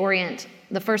is they orient,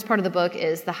 the first part of the book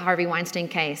is the Harvey Weinstein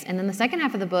case, and then the second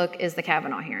half of the book is the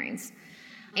Kavanaugh hearings.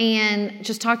 And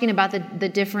just talking about the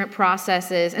different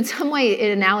processes. In some way,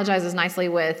 it analogizes nicely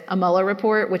with a Mueller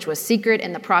report, which was secret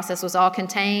and the process was all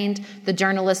contained, the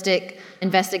journalistic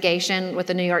investigation with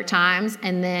the New York Times,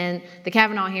 and then the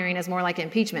Kavanaugh hearing is more like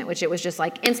impeachment, which it was just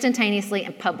like instantaneously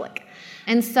in public.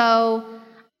 And so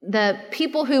the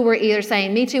people who were either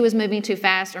saying Me Too was moving too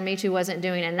fast or Me Too wasn't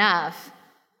doing enough,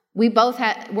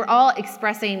 we're all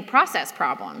expressing process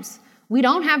problems. We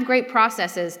don't have great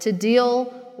processes to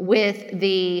deal with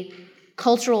the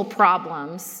cultural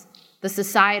problems, the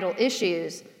societal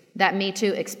issues that Me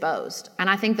Too exposed. And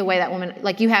I think the way that woman,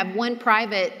 like, you have one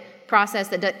private process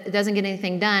that doesn't get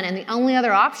anything done, and the only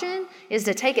other option is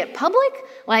to take it public.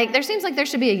 Like, there seems like there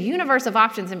should be a universe of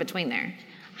options in between there.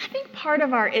 I think part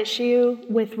of our issue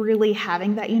with really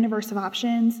having that universe of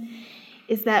options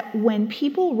is that when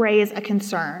people raise a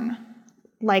concern,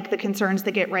 like the concerns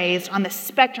that get raised on the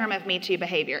spectrum of Me Too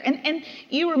behavior, and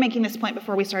you were making this point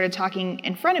before we started talking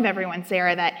in front of everyone,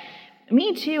 Sarah, that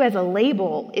Me Too as a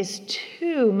label is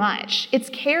too much. It's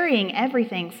carrying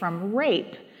everything from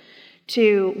rape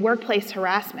to workplace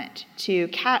harassment to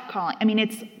catcalling. I mean,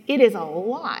 it is a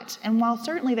lot. And while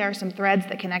certainly there are some threads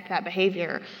that connect that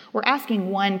behavior, we're asking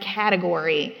one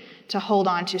category to hold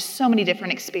on to so many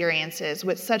different experiences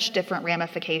with such different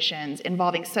ramifications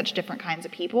involving such different kinds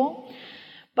of people.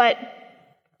 But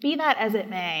be that as it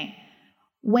may,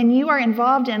 when you are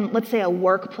involved in, let's say, a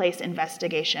workplace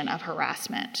investigation of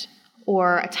harassment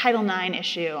or a Title IX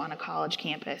issue on a college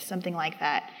campus, something like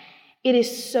that, it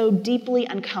is so deeply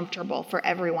uncomfortable for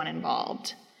everyone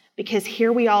involved because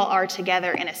here we all are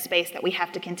together in a space that we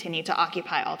have to continue to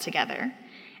occupy all together.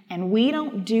 And we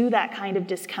don't do that kind of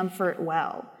discomfort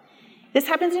well. This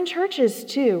happens in churches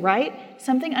too, right?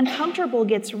 Something uncomfortable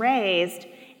gets raised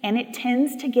and it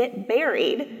tends to get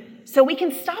buried so we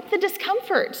can stop the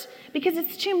discomfort because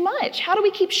it's too much. How do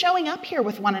we keep showing up here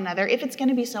with one another if it's going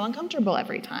to be so uncomfortable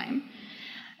every time?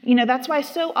 You know, that's why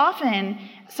so often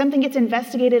something gets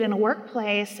investigated in a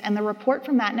workplace and the report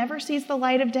from that never sees the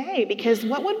light of day because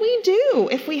what would we do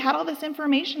if we had all this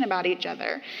information about each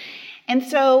other? And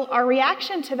so our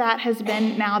reaction to that has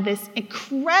been now this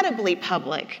incredibly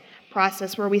public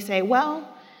process where we say, well,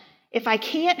 if I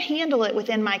can't handle it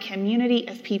within my community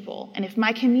of people, and if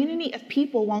my community of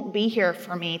people won't be here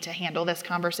for me to handle this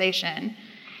conversation,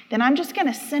 then I'm just going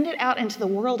to send it out into the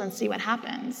world and see what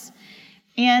happens.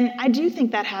 And I do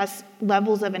think that has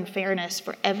levels of unfairness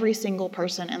for every single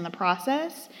person in the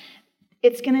process.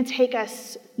 It's going to take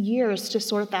us years to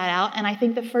sort that out, and I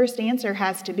think the first answer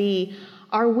has to be,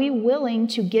 are we willing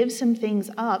to give some things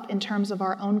up in terms of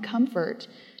our own comfort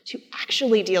to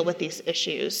actually deal with these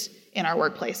issues in our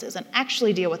workplaces and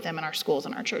actually deal with them in our schools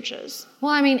and our churches?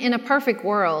 Well, I mean, in a perfect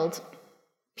world,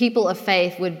 people of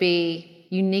faith would be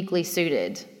uniquely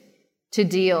suited to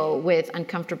deal with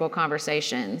uncomfortable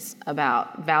conversations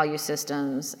about value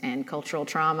systems and cultural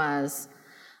traumas.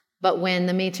 But when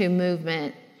the Me Too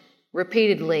movement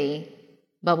repeatedly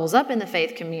bubbles up in the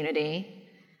faith community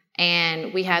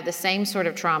and we have the same sort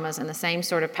of traumas and the same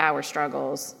sort of power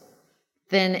struggles,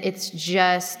 then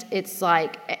it's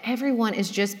like everyone is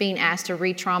just being asked to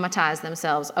re-traumatize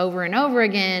themselves over and over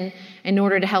again in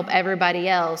order to help everybody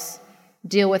else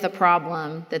deal with a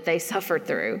problem that they suffered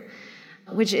through,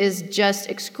 which is just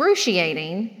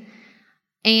excruciating.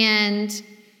 And,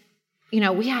 you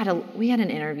know, we had an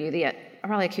interview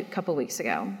probably a couple weeks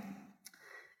ago,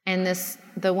 and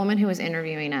the woman who was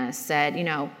interviewing us said, you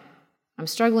know, I'm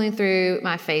struggling through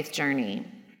my faith journey,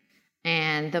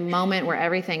 and the moment where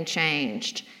everything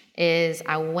changed is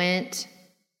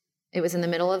it was in the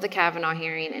middle of the Kavanaugh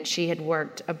hearing, and she had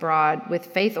worked abroad with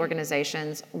faith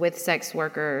organizations, with sex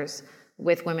workers,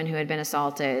 with women who had been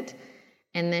assaulted.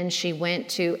 And then she went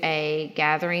to a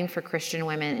gathering for Christian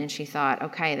women, and she thought,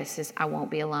 okay, I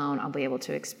won't be alone. I'll be able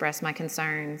to express my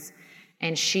concerns.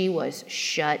 And she was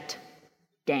shut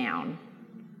down.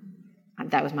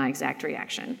 That was my exact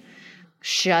reaction.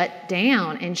 Shut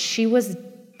down. And she was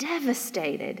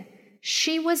devastated.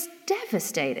 She was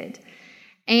devastated.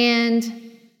 And,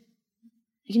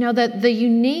 you know, the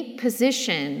unique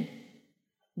position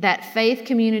that faith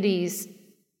communities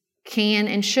can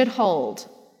and should hold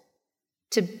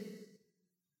to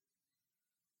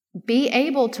be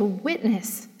able to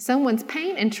witness someone's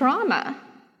pain and trauma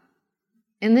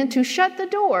and then to shut the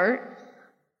door,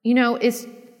 you know, it's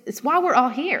why we're all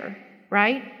here,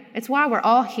 right? It's why we're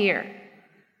all here.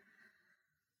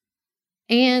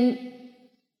 And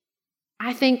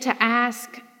I think to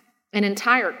ask an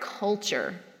entire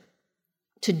culture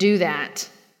to do that,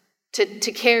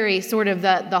 to carry sort of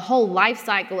the whole life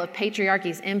cycle of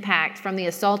patriarchy's impact from the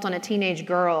assault on a teenage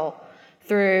girl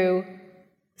through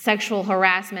sexual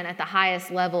harassment at the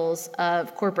highest levels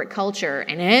of corporate culture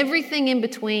and everything in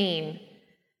between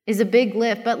is a big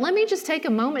lift. But let me just take a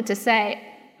moment to say,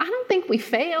 I don't think we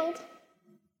failed.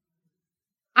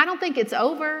 I don't think it's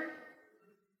over.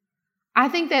 I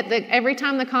think that every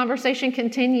time the conversation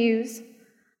continues,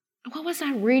 what was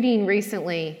I reading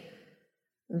recently?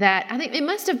 that I think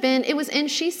it was in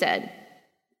She Said.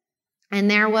 And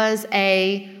there was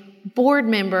a board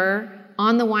member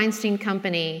on the Weinstein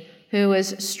Company who was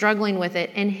struggling with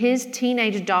it, and his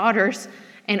teenage daughters,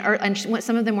 and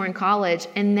some of them were in college,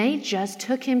 and they just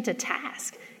took him to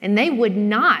task, and they would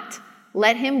not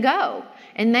let him go.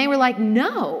 And they were like,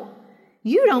 no,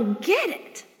 you don't get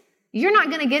it. You're not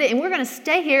going to get it, and we're going to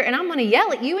stay here, and I'm going to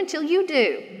yell at you until you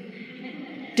do.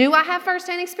 Do I have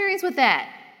firsthand experience with that?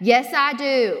 Yes, I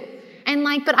do. And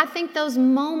but I think those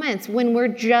moments when we're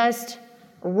just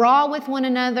raw with one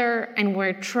another and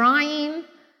we're trying,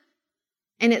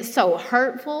 and it's so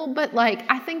hurtful, but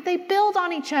I think they build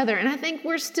on each other, and I think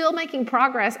we're still making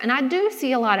progress, and I do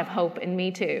see a lot of hope in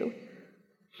Me Too.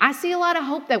 I see a lot of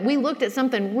hope that we looked at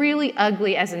something really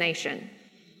ugly as a nation,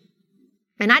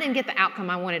 and I didn't get the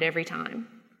outcome I wanted every time,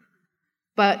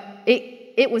 but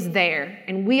it was there,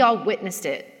 and we all witnessed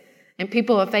it, and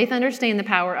people of faith understand the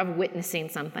power of witnessing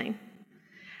something.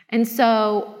 And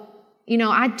so,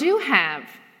 I do have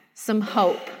some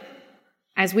hope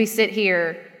as we sit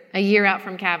here a year out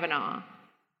from Kavanaugh,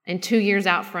 and 2 years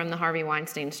out from the Harvey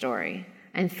Weinstein story,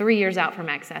 and 3 years out from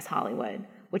Access Hollywood,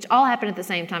 which all happened at the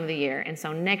same time of the year. And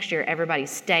so next year, everybody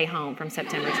stay home from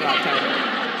September to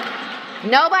October.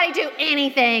 Nobody do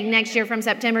anything next year from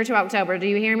September to October. Do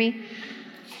you hear me?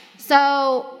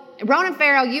 So, Ronan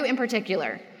Farrow, you in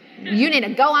particular, you need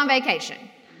to go on vacation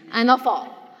in the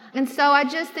fall. And so I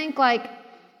just think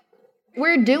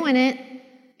we're doing it,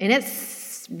 and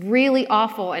it's really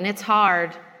awful, and it's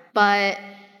hard, but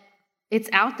it's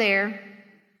out there.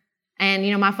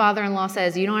 And, my father-in-law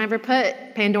says, you don't ever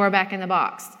put Pandora back in the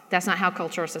box. That's not how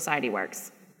cultural society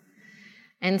works.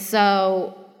 And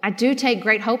so I do take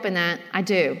great hope in that. I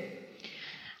do.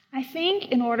 I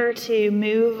think in order to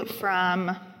move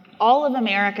from all of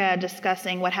America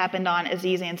discussing what happened on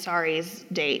Aziz Ansari's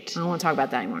date, I don't want to talk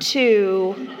about that anymore,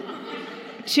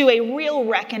 to a real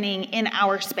reckoning in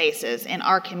our spaces, in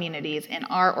our communities, in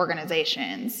our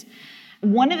organizations,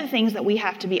 one of the things that we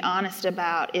have to be honest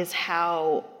about is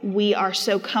how we are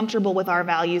so comfortable with our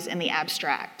values in the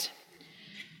abstract.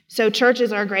 So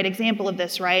churches are a great example of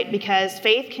this, right? Because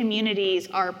faith communities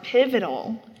are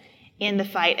pivotal in the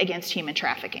fight against human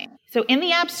trafficking. So in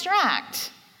the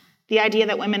abstract, the idea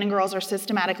that women and girls are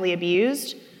systematically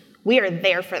abused, we are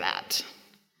there for that.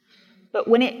 But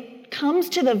when it comes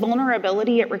to the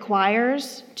vulnerability it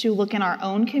requires to look in our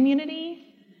own community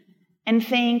and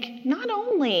think not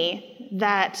only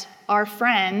that our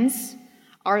friends,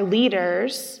 our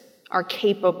leaders are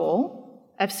capable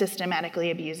of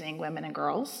systematically abusing women and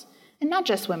girls, and not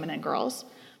just women and girls,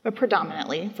 but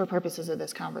predominantly for purposes of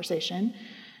this conversation,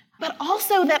 but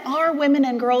also that our women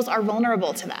and girls are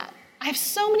vulnerable to that. I have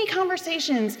so many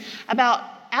conversations about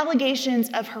allegations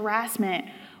of harassment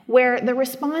where the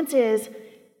response is,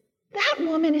 that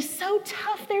woman is so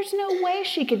tough, there's no way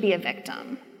she could be a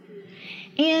victim.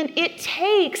 And it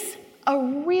takes a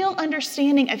real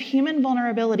understanding of human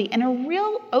vulnerability and a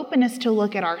real openness to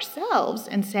look at ourselves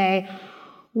and say,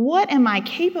 what am I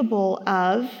capable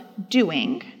of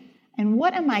doing? And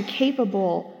what am I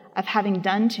capable of having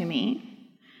done to me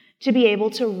to be able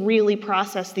to really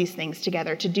process these things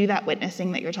together, to do that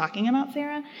witnessing that you're talking about,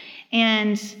 Sarah?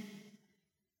 And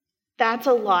that's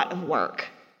a lot of work.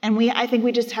 And I think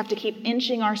we just have to keep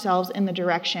inching ourselves in the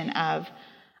direction of,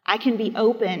 I can be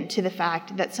open to the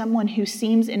fact that someone who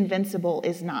seems invincible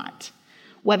is not.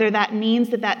 Whether that means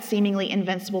that that seemingly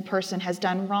invincible person has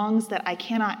done wrongs that I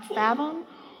cannot fathom,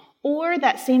 or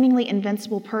that seemingly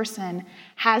invincible person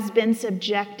has been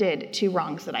subjected to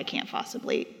wrongs that I can't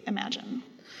possibly imagine.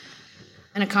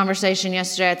 In a conversation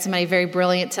yesterday, I had somebody very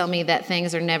brilliant tell me that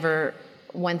things are never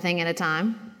one thing at a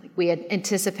time. We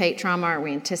anticipate trauma, or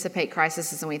we anticipate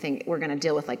crises, and we think we're going to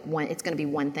deal with it's going to be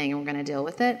one thing and we're going to deal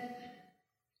with it.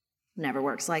 Never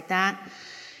works like that.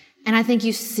 And I think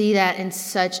you see that in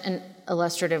such an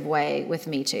illustrative way with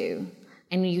Me Too.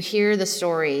 And you hear the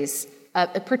stories,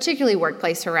 particularly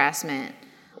workplace harassment,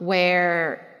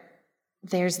 where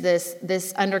there's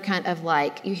this undercurrent of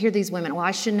you hear these women, well,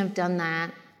 I shouldn't have done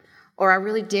that, or I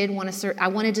really did I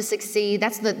wanted to succeed.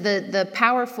 That's the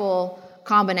powerful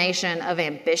combination of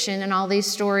ambition in all these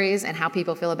stories and how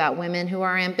people feel about women who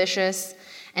are ambitious,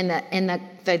 and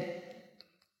the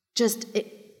just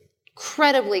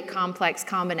incredibly complex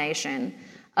combination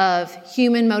of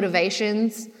human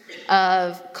motivations,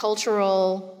 of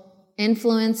cultural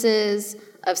influences,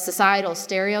 of societal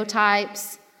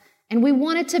stereotypes. And we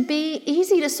want it to be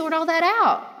easy to sort all that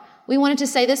out. We wanted to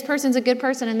say this person's a good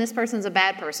person and this person's a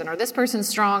bad person, or this person's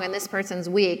strong and this person's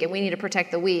weak, and we need to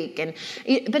protect the weak.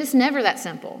 But it's never that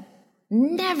simple.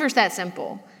 Never that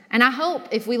simple. And I hope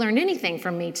if we learned anything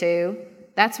from Me Too,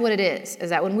 That's what it is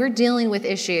that when we're dealing with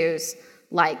issues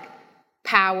like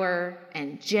power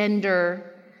and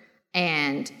gender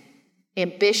and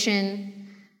ambition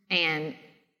and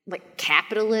like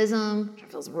capitalism, which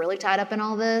feels really tied up in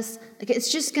all this, like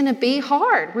it's just going to be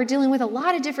hard. We're dealing with a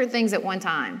lot of different things at one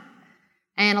time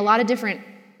and a lot of different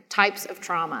types of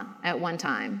trauma at one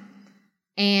time.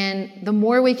 And the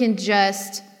more we can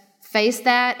just face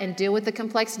that and deal with the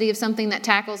complexity of something that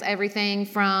tackles everything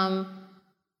from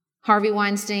Harvey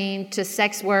Weinstein to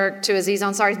sex work to Aziz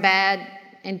Ansari's bad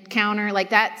encounter,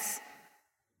 like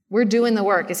we're doing the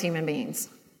work as human beings.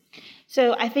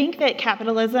 So I think that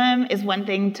capitalism is one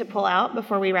thing to pull out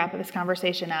before we wrap this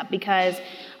conversation up, because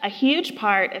a huge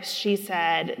part of She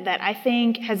Said that I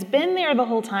think has been there the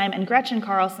whole time, and Gretchen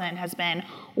Carlson has been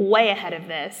way ahead of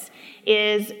this,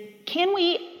 is can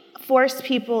we force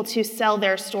people to sell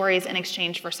their stories in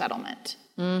exchange for settlement?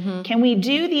 Mm-hmm. Can we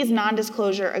do these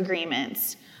non-disclosure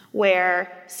agreements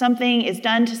where something is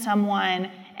done to someone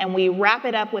and we wrap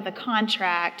it up with a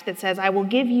contract that says, I will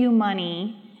give you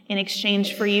money in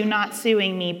exchange for you not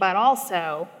suing me, but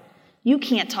also you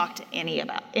can't talk to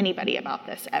anybody about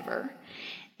this ever.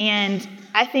 And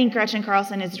I think Gretchen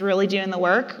Carlson is really doing the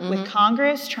work with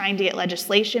Congress, trying to get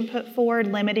legislation put forward,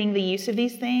 limiting the use of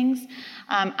these things.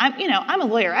 I'm a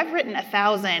lawyer. I've written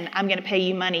 1,000, I'm going to pay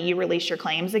you money, you release your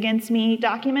claims against me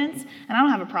documents, and I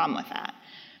don't have a problem with that.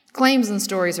 Claims and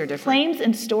stories are different. Claims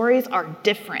and stories are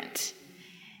different.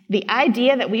 The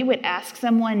idea that we would ask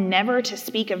someone never to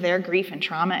speak of their grief and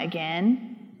trauma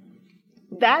again,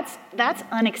 that's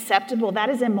unacceptable. That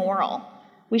is immoral.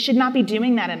 We should not be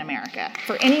doing that in America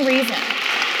for any reason.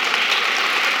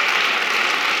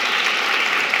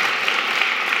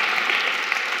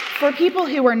 For people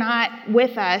who are not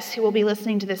with us, who will be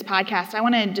listening to this podcast, I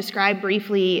want to describe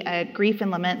briefly a grief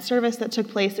and lament service that took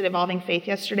place at Evolving Faith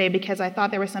yesterday, because I thought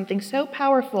there was something so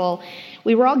powerful.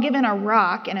 We were all given a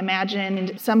rock and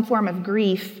imagined some form of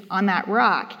grief on that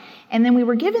rock. And then we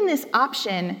were given this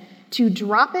option to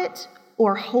drop it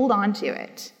or hold on to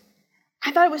it.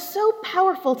 I thought it was so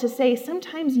powerful to say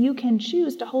sometimes you can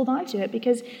choose to hold on to it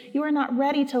because you are not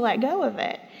ready to let go of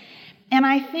it. And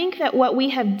I think that what we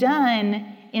have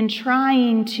done in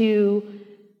trying to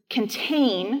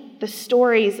contain the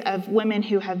stories of women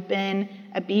who have been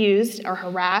abused or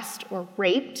harassed or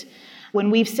raped,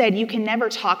 when we've said you can never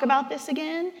talk about this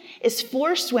again, is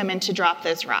forced women to drop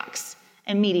those rocks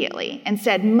immediately and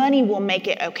said money will make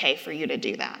it okay for you to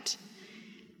do that.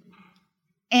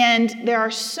 And there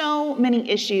are so many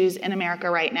issues in America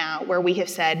right now where we have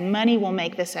said money will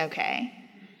make this okay.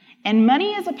 And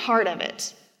money is a part of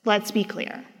it, let's be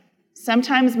clear.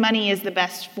 Sometimes money is the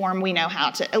best form we know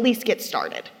how to at least get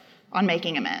started on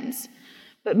making amends.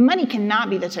 But money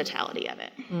cannot be the totality of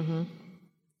it. Mm-hmm.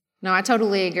 No, I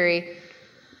totally agree.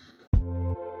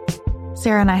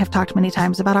 Sarah and I have talked many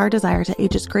times about our desire to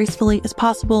age as gracefully as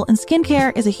possible, and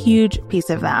skincare is a huge piece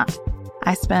of that.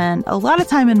 I spend a lot of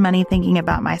time and money thinking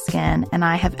about my skin, and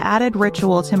I have added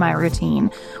Ritual to my routine,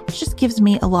 which just gives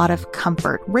me a lot of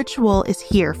comfort. Ritual is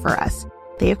here for us.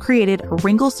 They have created a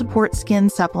wrinkle support skin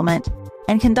supplement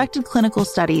and conducted clinical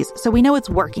studies, so we know it's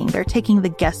working. They're taking the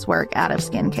guesswork out of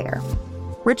skincare.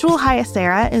 Ritual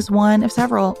Hyacera is one of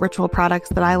several Ritual products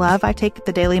that I love. I take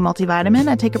the daily multivitamin,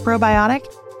 I take a probiotic,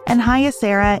 and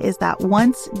Hyacera is that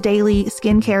once daily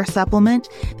skincare supplement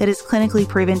that is clinically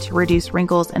proven to reduce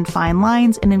wrinkles and fine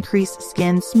lines and increase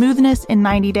skin smoothness in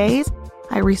 90 days.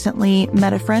 I recently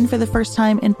met a friend for the first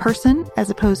time in person as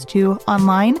opposed to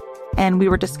online, and we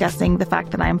were discussing the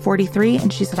fact that I am 43,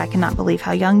 and she said, I cannot believe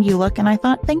how young you look. And I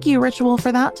thought, thank you, Ritual,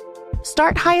 for that.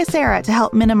 Start Hyacera to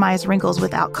help minimize wrinkles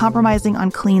without compromising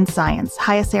on clean science.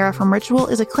 Hyacera from Ritual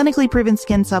is a clinically proven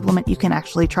skin supplement you can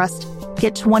actually trust.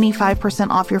 Get 25%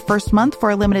 off your first month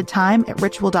for a limited time at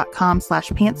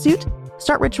ritual.com/pantsuit.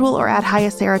 Start Ritual or add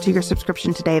Hyacera to your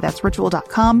subscription today. That's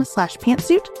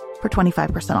ritual.com/pantsuit for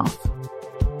 25% off.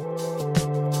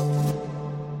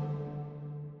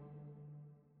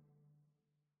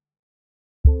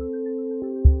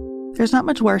 There's not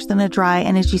much worse than a dry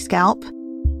and itchy scalp.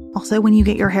 Also, when you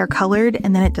get your hair colored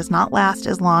and then it does not last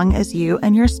as long as you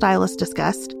and your stylist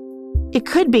discussed. It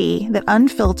could be that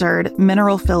unfiltered,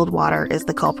 mineral-filled water is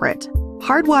the culprit.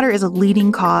 Hard water is a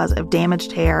leading cause of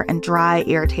damaged hair and dry,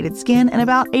 irritated skin, and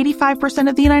about 85%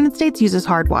 of the United States uses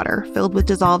hard water, filled with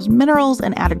dissolved minerals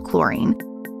and added chlorine.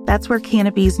 That's where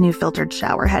Canopy's new filtered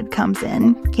shower head comes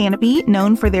in. Canopy,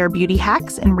 known for their beauty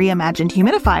hacks and reimagined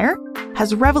humidifier,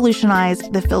 has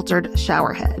revolutionized the filtered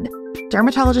shower head.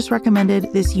 Dermatologists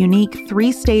recommended this unique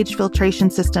 3-stage filtration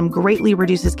system greatly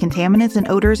reduces contaminants and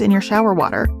odors in your shower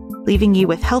water. leaving you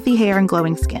with healthy hair and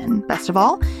glowing skin. Best of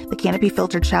all, the Canopy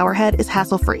filtered shower head is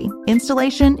hassle-free.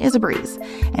 Installation is a breeze,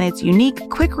 and its unique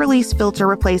quick-release filter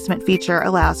replacement feature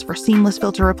allows for seamless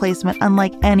filter replacement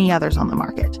unlike any others on the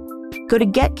market. Go to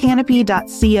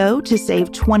getcanopy.co to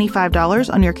save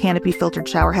 $25 on your Canopy filtered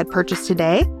shower head purchase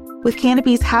today with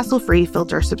Canopy's hassle-free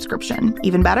filter subscription.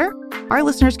 Even better, our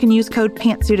listeners can use code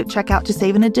PANTSUIT at checkout to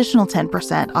save an additional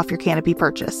 10% off your Canopy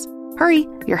purchase. Hurry,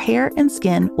 your hair and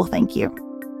skin will thank you.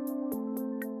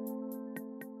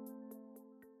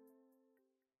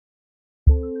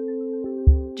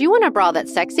 Do you want a bra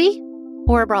that's sexy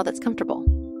or a bra that's comfortable?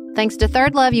 Thanks to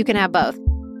Third Love, you can have both.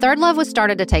 Third Love was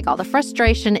started to take all the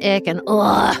frustration, ick, and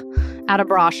out of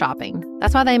bra shopping.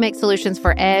 That's why they make solutions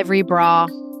for every bra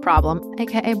problem,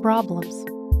 aka problems.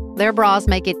 Their bras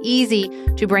make it easy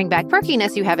to bring back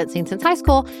perkiness you haven't seen since high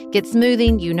school, get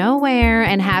smoothing you know where,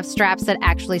 and have straps that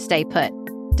actually stay put.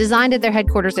 Designed at their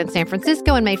headquarters in San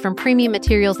Francisco and made from premium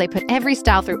materials, they put every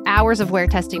style through hours of wear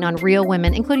testing on real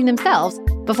women, including themselves,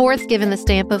 before it's given the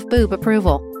stamp of boob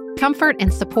approval. Comfort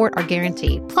and support are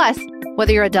guaranteed. Plus,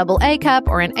 whether you're a double A cup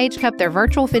or an H cup, their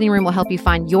virtual fitting room will help you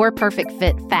find your perfect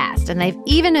fit fast. And they've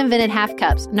even invented half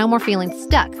cups. No more feeling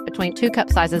stuck between 2 cup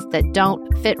sizes that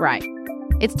don't fit right.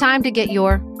 It's time to get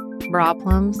your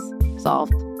problems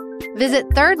solved. Visit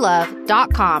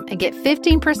thirdlove.com and get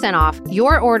 15% off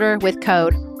your order with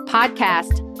code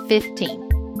podcast15.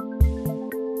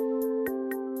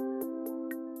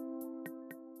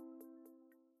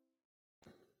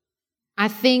 I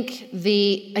think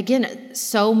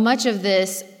so much of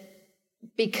this,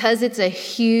 because it's a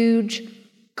huge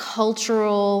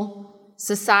cultural,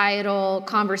 societal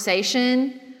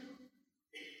conversation,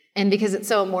 and because it's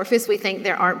so amorphous, we think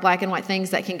there aren't black and white things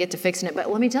that can get to fixing it.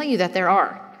 But let me tell you that there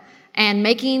are. And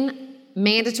making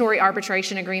mandatory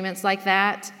arbitration agreements like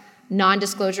that,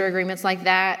 non-disclosure agreements like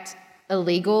that,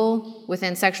 illegal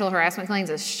within sexual harassment claims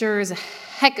is sure as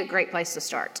heck a great place to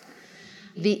start.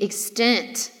 The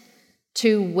extent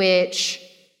to which,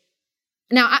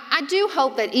 now I do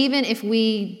hope that even if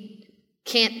we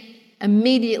can't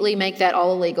immediately make that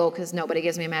all illegal, because nobody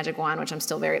gives me a magic wand, which I'm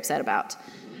still very upset about,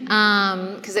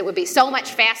 because it would be so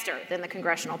much faster than the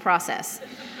congressional process.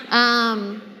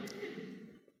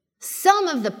 Some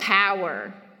of the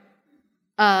power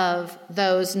of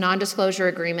those non-disclosure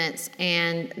agreements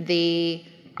and the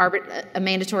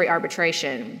mandatory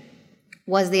arbitration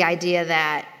was the idea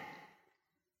that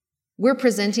we're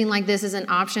presenting like this as an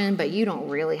option, but you don't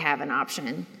really have an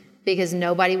option because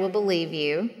nobody will believe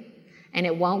you and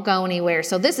it won't go anywhere.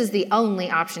 So this is the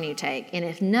only option you take. And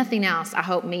if nothing else, I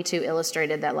hope Me Too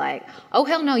illustrated that, like, oh,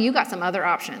 hell no, you got some other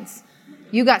options.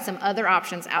 You got some other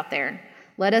options out there.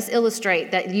 Let us illustrate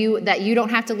that you don't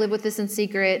have to live with this in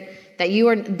secret, that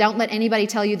don't let anybody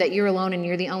tell you that you're alone and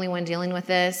you're the only one dealing with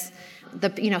this.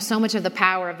 So much of the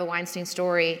power of the Weinstein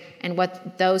story and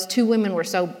what those 2 women were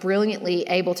so brilliantly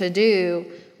able to do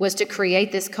was to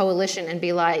create this coalition and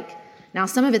be like, now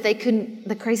some of it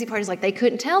the crazy part is like they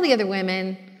couldn't tell the other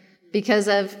women because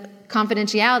of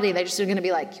confidentiality. They just are going to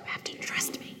be like, you have to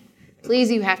trust me.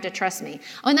 Please, you have to trust me.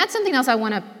 Oh, and that's something else I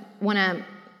want to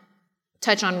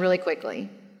touch on really quickly.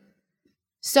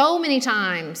 So many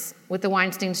times with the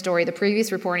Weinstein story, the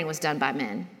previous reporting was done by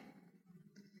men.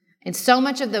 And so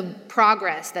much of the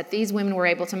progress that these women were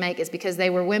able to make is because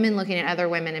they were women looking at other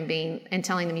women and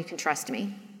telling them, you can trust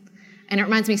me. And it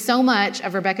reminds me so much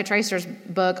of Rebecca Tracer's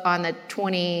book on the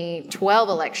 2012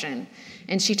 election.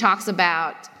 And she talks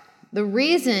about the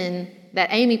reason that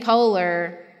Amy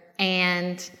Poehler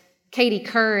and Katie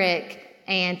Couric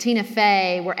and Tina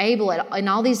Fey were able in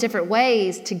all these different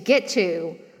ways to get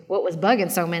to what was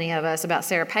bugging so many of us about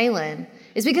Sarah Palin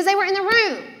is because they were in the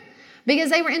room.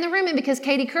 Because they were in the room and because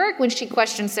Katie Couric, when she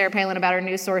questioned Sarah Palin about her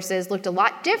news sources, looked a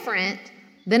lot different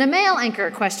than a male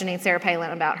anchor questioning Sarah Palin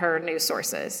about her news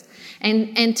sources.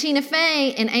 And Tina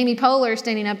Fey and Amy Poehler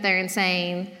standing up there and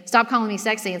saying, stop calling me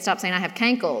sexy and stop saying I have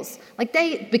cankles.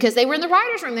 Because they were in the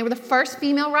writer's room. They were the first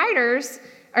female writers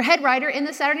or head writer in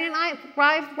the Saturday Night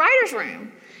Live writer's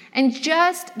room. And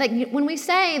just like when we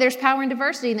say there's power in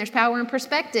diversity and there's power in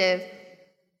perspective,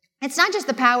 it's not just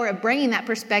the power of bringing that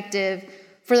perspective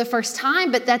for the first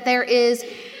time, but that there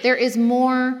is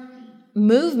more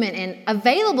movement and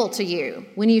available to you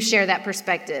when you share that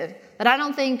perspective that I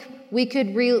don't think we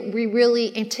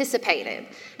really anticipated.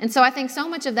 And so I think so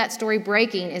much of that story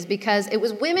breaking is because it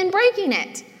was women breaking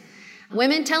it,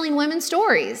 women telling women's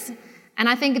stories. And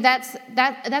I think that's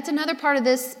another part of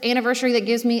this anniversary that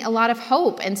gives me a lot of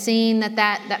hope and seeing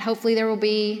that hopefully there will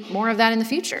be more of that in the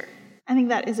future. I think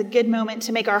that is a good moment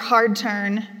to make our hard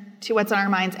turn to what's on our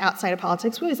minds outside of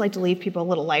politics. We always like to leave people a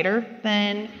little lighter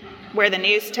than where the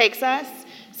news takes us.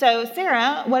 So,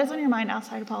 Sarah, what is on your mind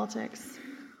outside of politics?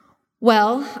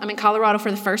 Well, I'm in Colorado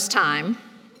for the first time.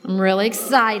 I'm really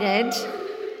excited.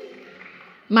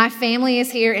 My family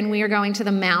is here, and we are going to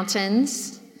the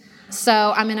mountains.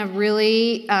 So I'm in a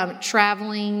really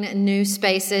traveling new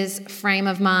spaces frame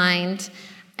of mind,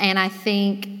 and I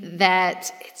think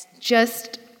that it's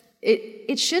just,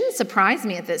 it shouldn't surprise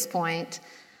me at this point,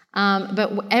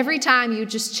 but every time you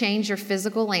just change your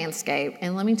physical landscape,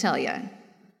 and let me tell you,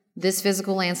 this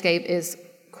physical landscape is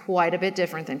quite a bit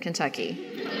different than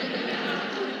Kentucky.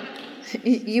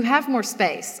 You have more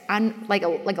space, like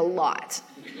a lot.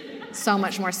 So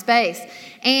much more space.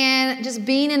 And just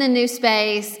being in a new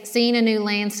space, seeing a new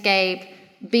landscape,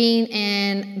 being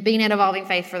at Evolving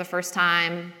Faith for the first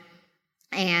time,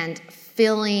 and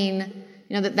feeling,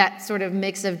 that sort of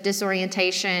mix of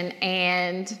disorientation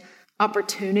and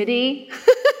opportunity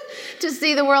to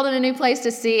see the world in a new place,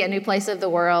 to see a new place of the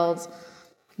world.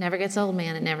 Never gets old,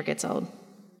 man. It never gets old.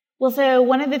 Well, so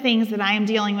one of the things that I am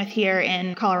dealing with here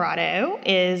in Colorado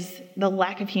is the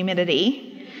lack of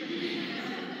humidity.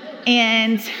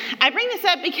 And I bring this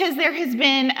up because there has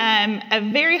been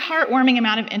a very heartwarming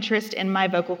amount of interest in my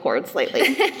vocal cords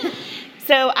lately.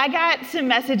 So I got some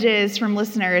messages from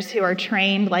listeners who are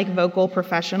trained like vocal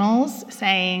professionals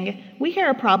saying, we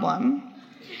hear a problem,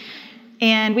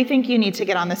 and we think you need to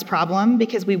get on this problem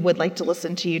because we would like to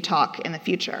listen to you talk in the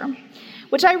future,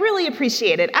 which I really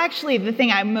appreciated. Actually, the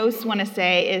thing I most want to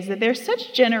say is that there's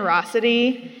such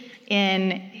generosity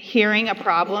in hearing a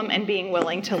problem and being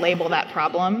willing to label that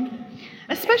problem,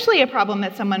 especially a problem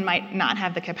that someone might not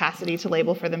have the capacity to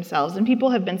label for themselves. And people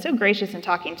have been so gracious in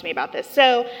talking to me about this.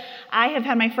 So I have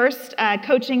had my first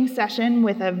coaching session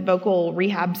with a vocal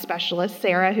rehab specialist,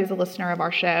 Sarah, who's a listener of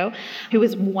our show, who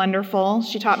was wonderful.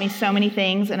 She taught me so many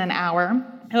things in an hour.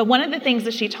 One of the things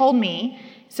that she told me,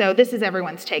 so this is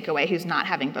everyone's takeaway who's not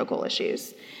having vocal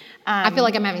issues. I feel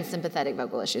like I'm having sympathetic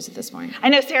vocal issues at this point. I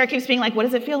know Sarah keeps being like, what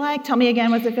does it feel like? Tell me again,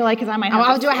 what does it feel like? Because I might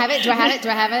have Do I have it?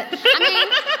 I mean,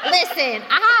 listen,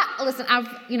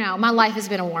 my life has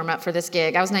been a warm-up for this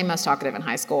gig. I was named most talkative in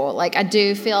high school. Like, I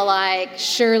do feel like,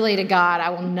 surely to God,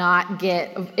 I will not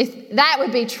that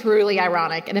would be truly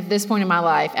ironic. And at this point in my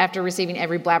life, after receiving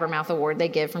every Blabbermouth award they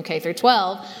give from K through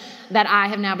 12, that I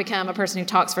have now become a person who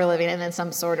talks for a living, and then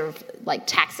some sort of like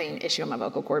taxing issue on my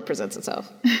vocal cord presents itself.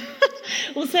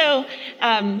 Well, so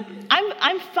I'm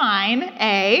fine,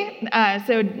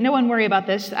 so no one worry about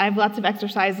this. I have lots of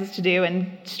exercises to do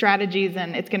and strategies,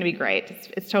 and it's going to be great.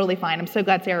 It's totally fine. I'm so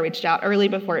glad Sarah reached out early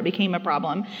before it became a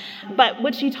problem. But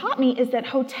what she taught me is that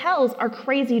hotels are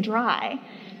crazy dry.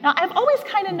 Now, I've always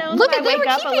kind of known Look, that I wake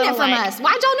up a little it from us.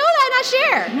 Why'd y'all know that and not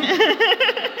share?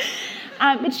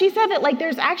 But she said that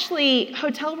there's actually,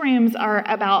 hotel rooms are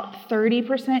about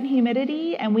 30%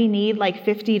 humidity, and we need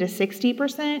 50 to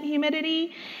 60%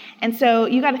 humidity. And so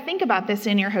you got to think about this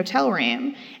in your hotel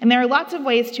room. And there are lots of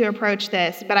ways to approach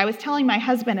this, but I was telling my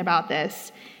husband about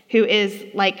this, who is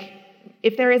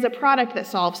if there is a product that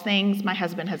solves things, my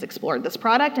husband has explored this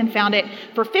product and found it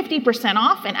for 50%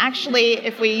 off. And actually,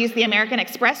 if we use the American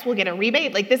Express, we'll get a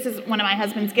rebate. This is one of my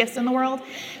husband's gifts in the world.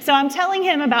 So I'm telling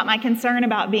him about my concern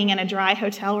about being in a dry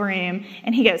hotel room,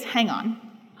 and he goes, hang on.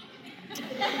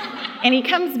 And he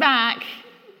comes back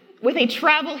with a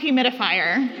travel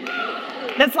humidifier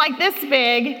that's this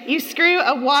big. You screw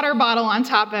a water bottle on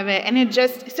top of it, and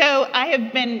so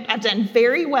I've done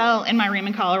very well in my room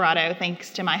in Colorado, thanks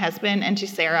to my husband and to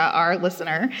Sarah, our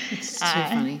listener. It's too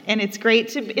funny. And it's great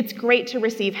to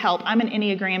receive help. I'm an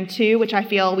Enneagram 2, which I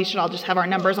feel we should all just have our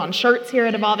numbers on shirts here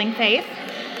at Evolving Faith.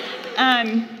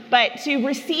 But to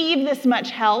receive this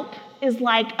much help is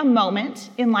like a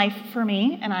moment in life for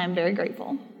me, and I am very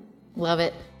grateful. Love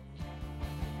it.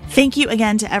 Thank you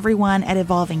again to everyone at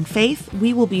Evolving Faith.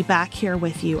 We will be back here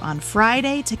with you on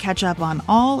Friday to catch up on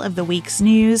all of the week's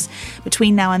news.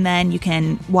 Between now and then, you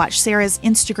can watch Sarah's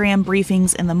Instagram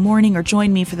briefings in the morning or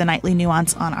join me for the Nightly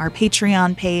Nuance on our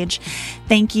Patreon page.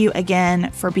 Thank you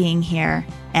again for being here,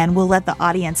 and we'll let the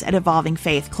audience at Evolving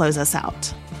Faith close us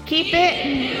out. Keep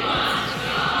it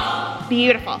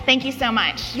beautiful. Thank you so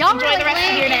much. Y'all enjoy really the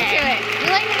rest of your day. Into it. You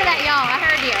leaned into that, y'all. I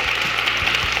heard you.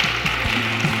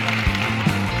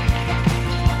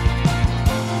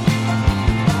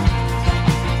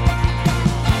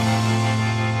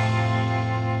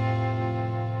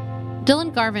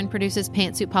 Dylan Garvin produces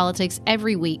Pantsuit Politics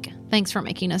every week. Thanks for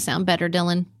making us sound better,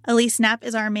 Dylan. Elise Knapp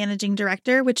is our managing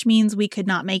director, which means we could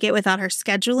not make it without her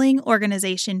scheduling,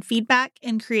 organization, feedback,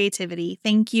 and creativity.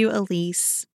 Thank you,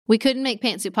 Elise. We couldn't make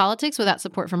Pantsuit Politics without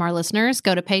support from our listeners.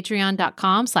 Go to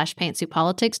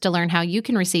patreon.com/pantsuitpolitics to learn how you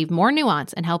can receive more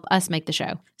nuance and help us make the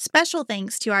show. Special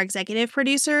thanks to our executive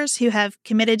producers who have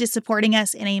committed to supporting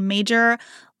us in a major,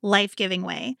 life-giving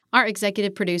way. Our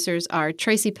executive producers are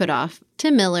Tracy Putoff,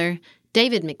 Tim Miller,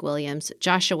 David McWilliams,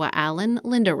 Joshua Allen,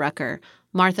 Linda Rucker,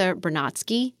 Martha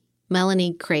Bernatsky,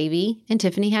 Melanie Cravey, and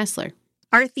Tiffany Hassler.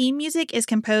 Our theme music is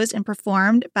composed and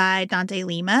performed by Dante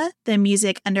Lima. The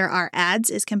music under our ads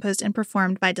is composed and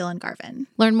performed by Dylan Garvin.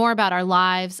 Learn more about our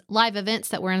live events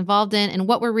that we're involved in and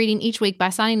what we're reading each week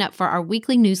by signing up for our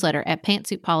weekly newsletter at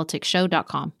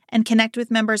pantsuitpoliticsshow.com. And connect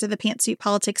with members of the Pantsuit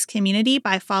Politics community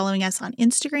by following us on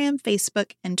Instagram,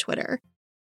 Facebook, and Twitter.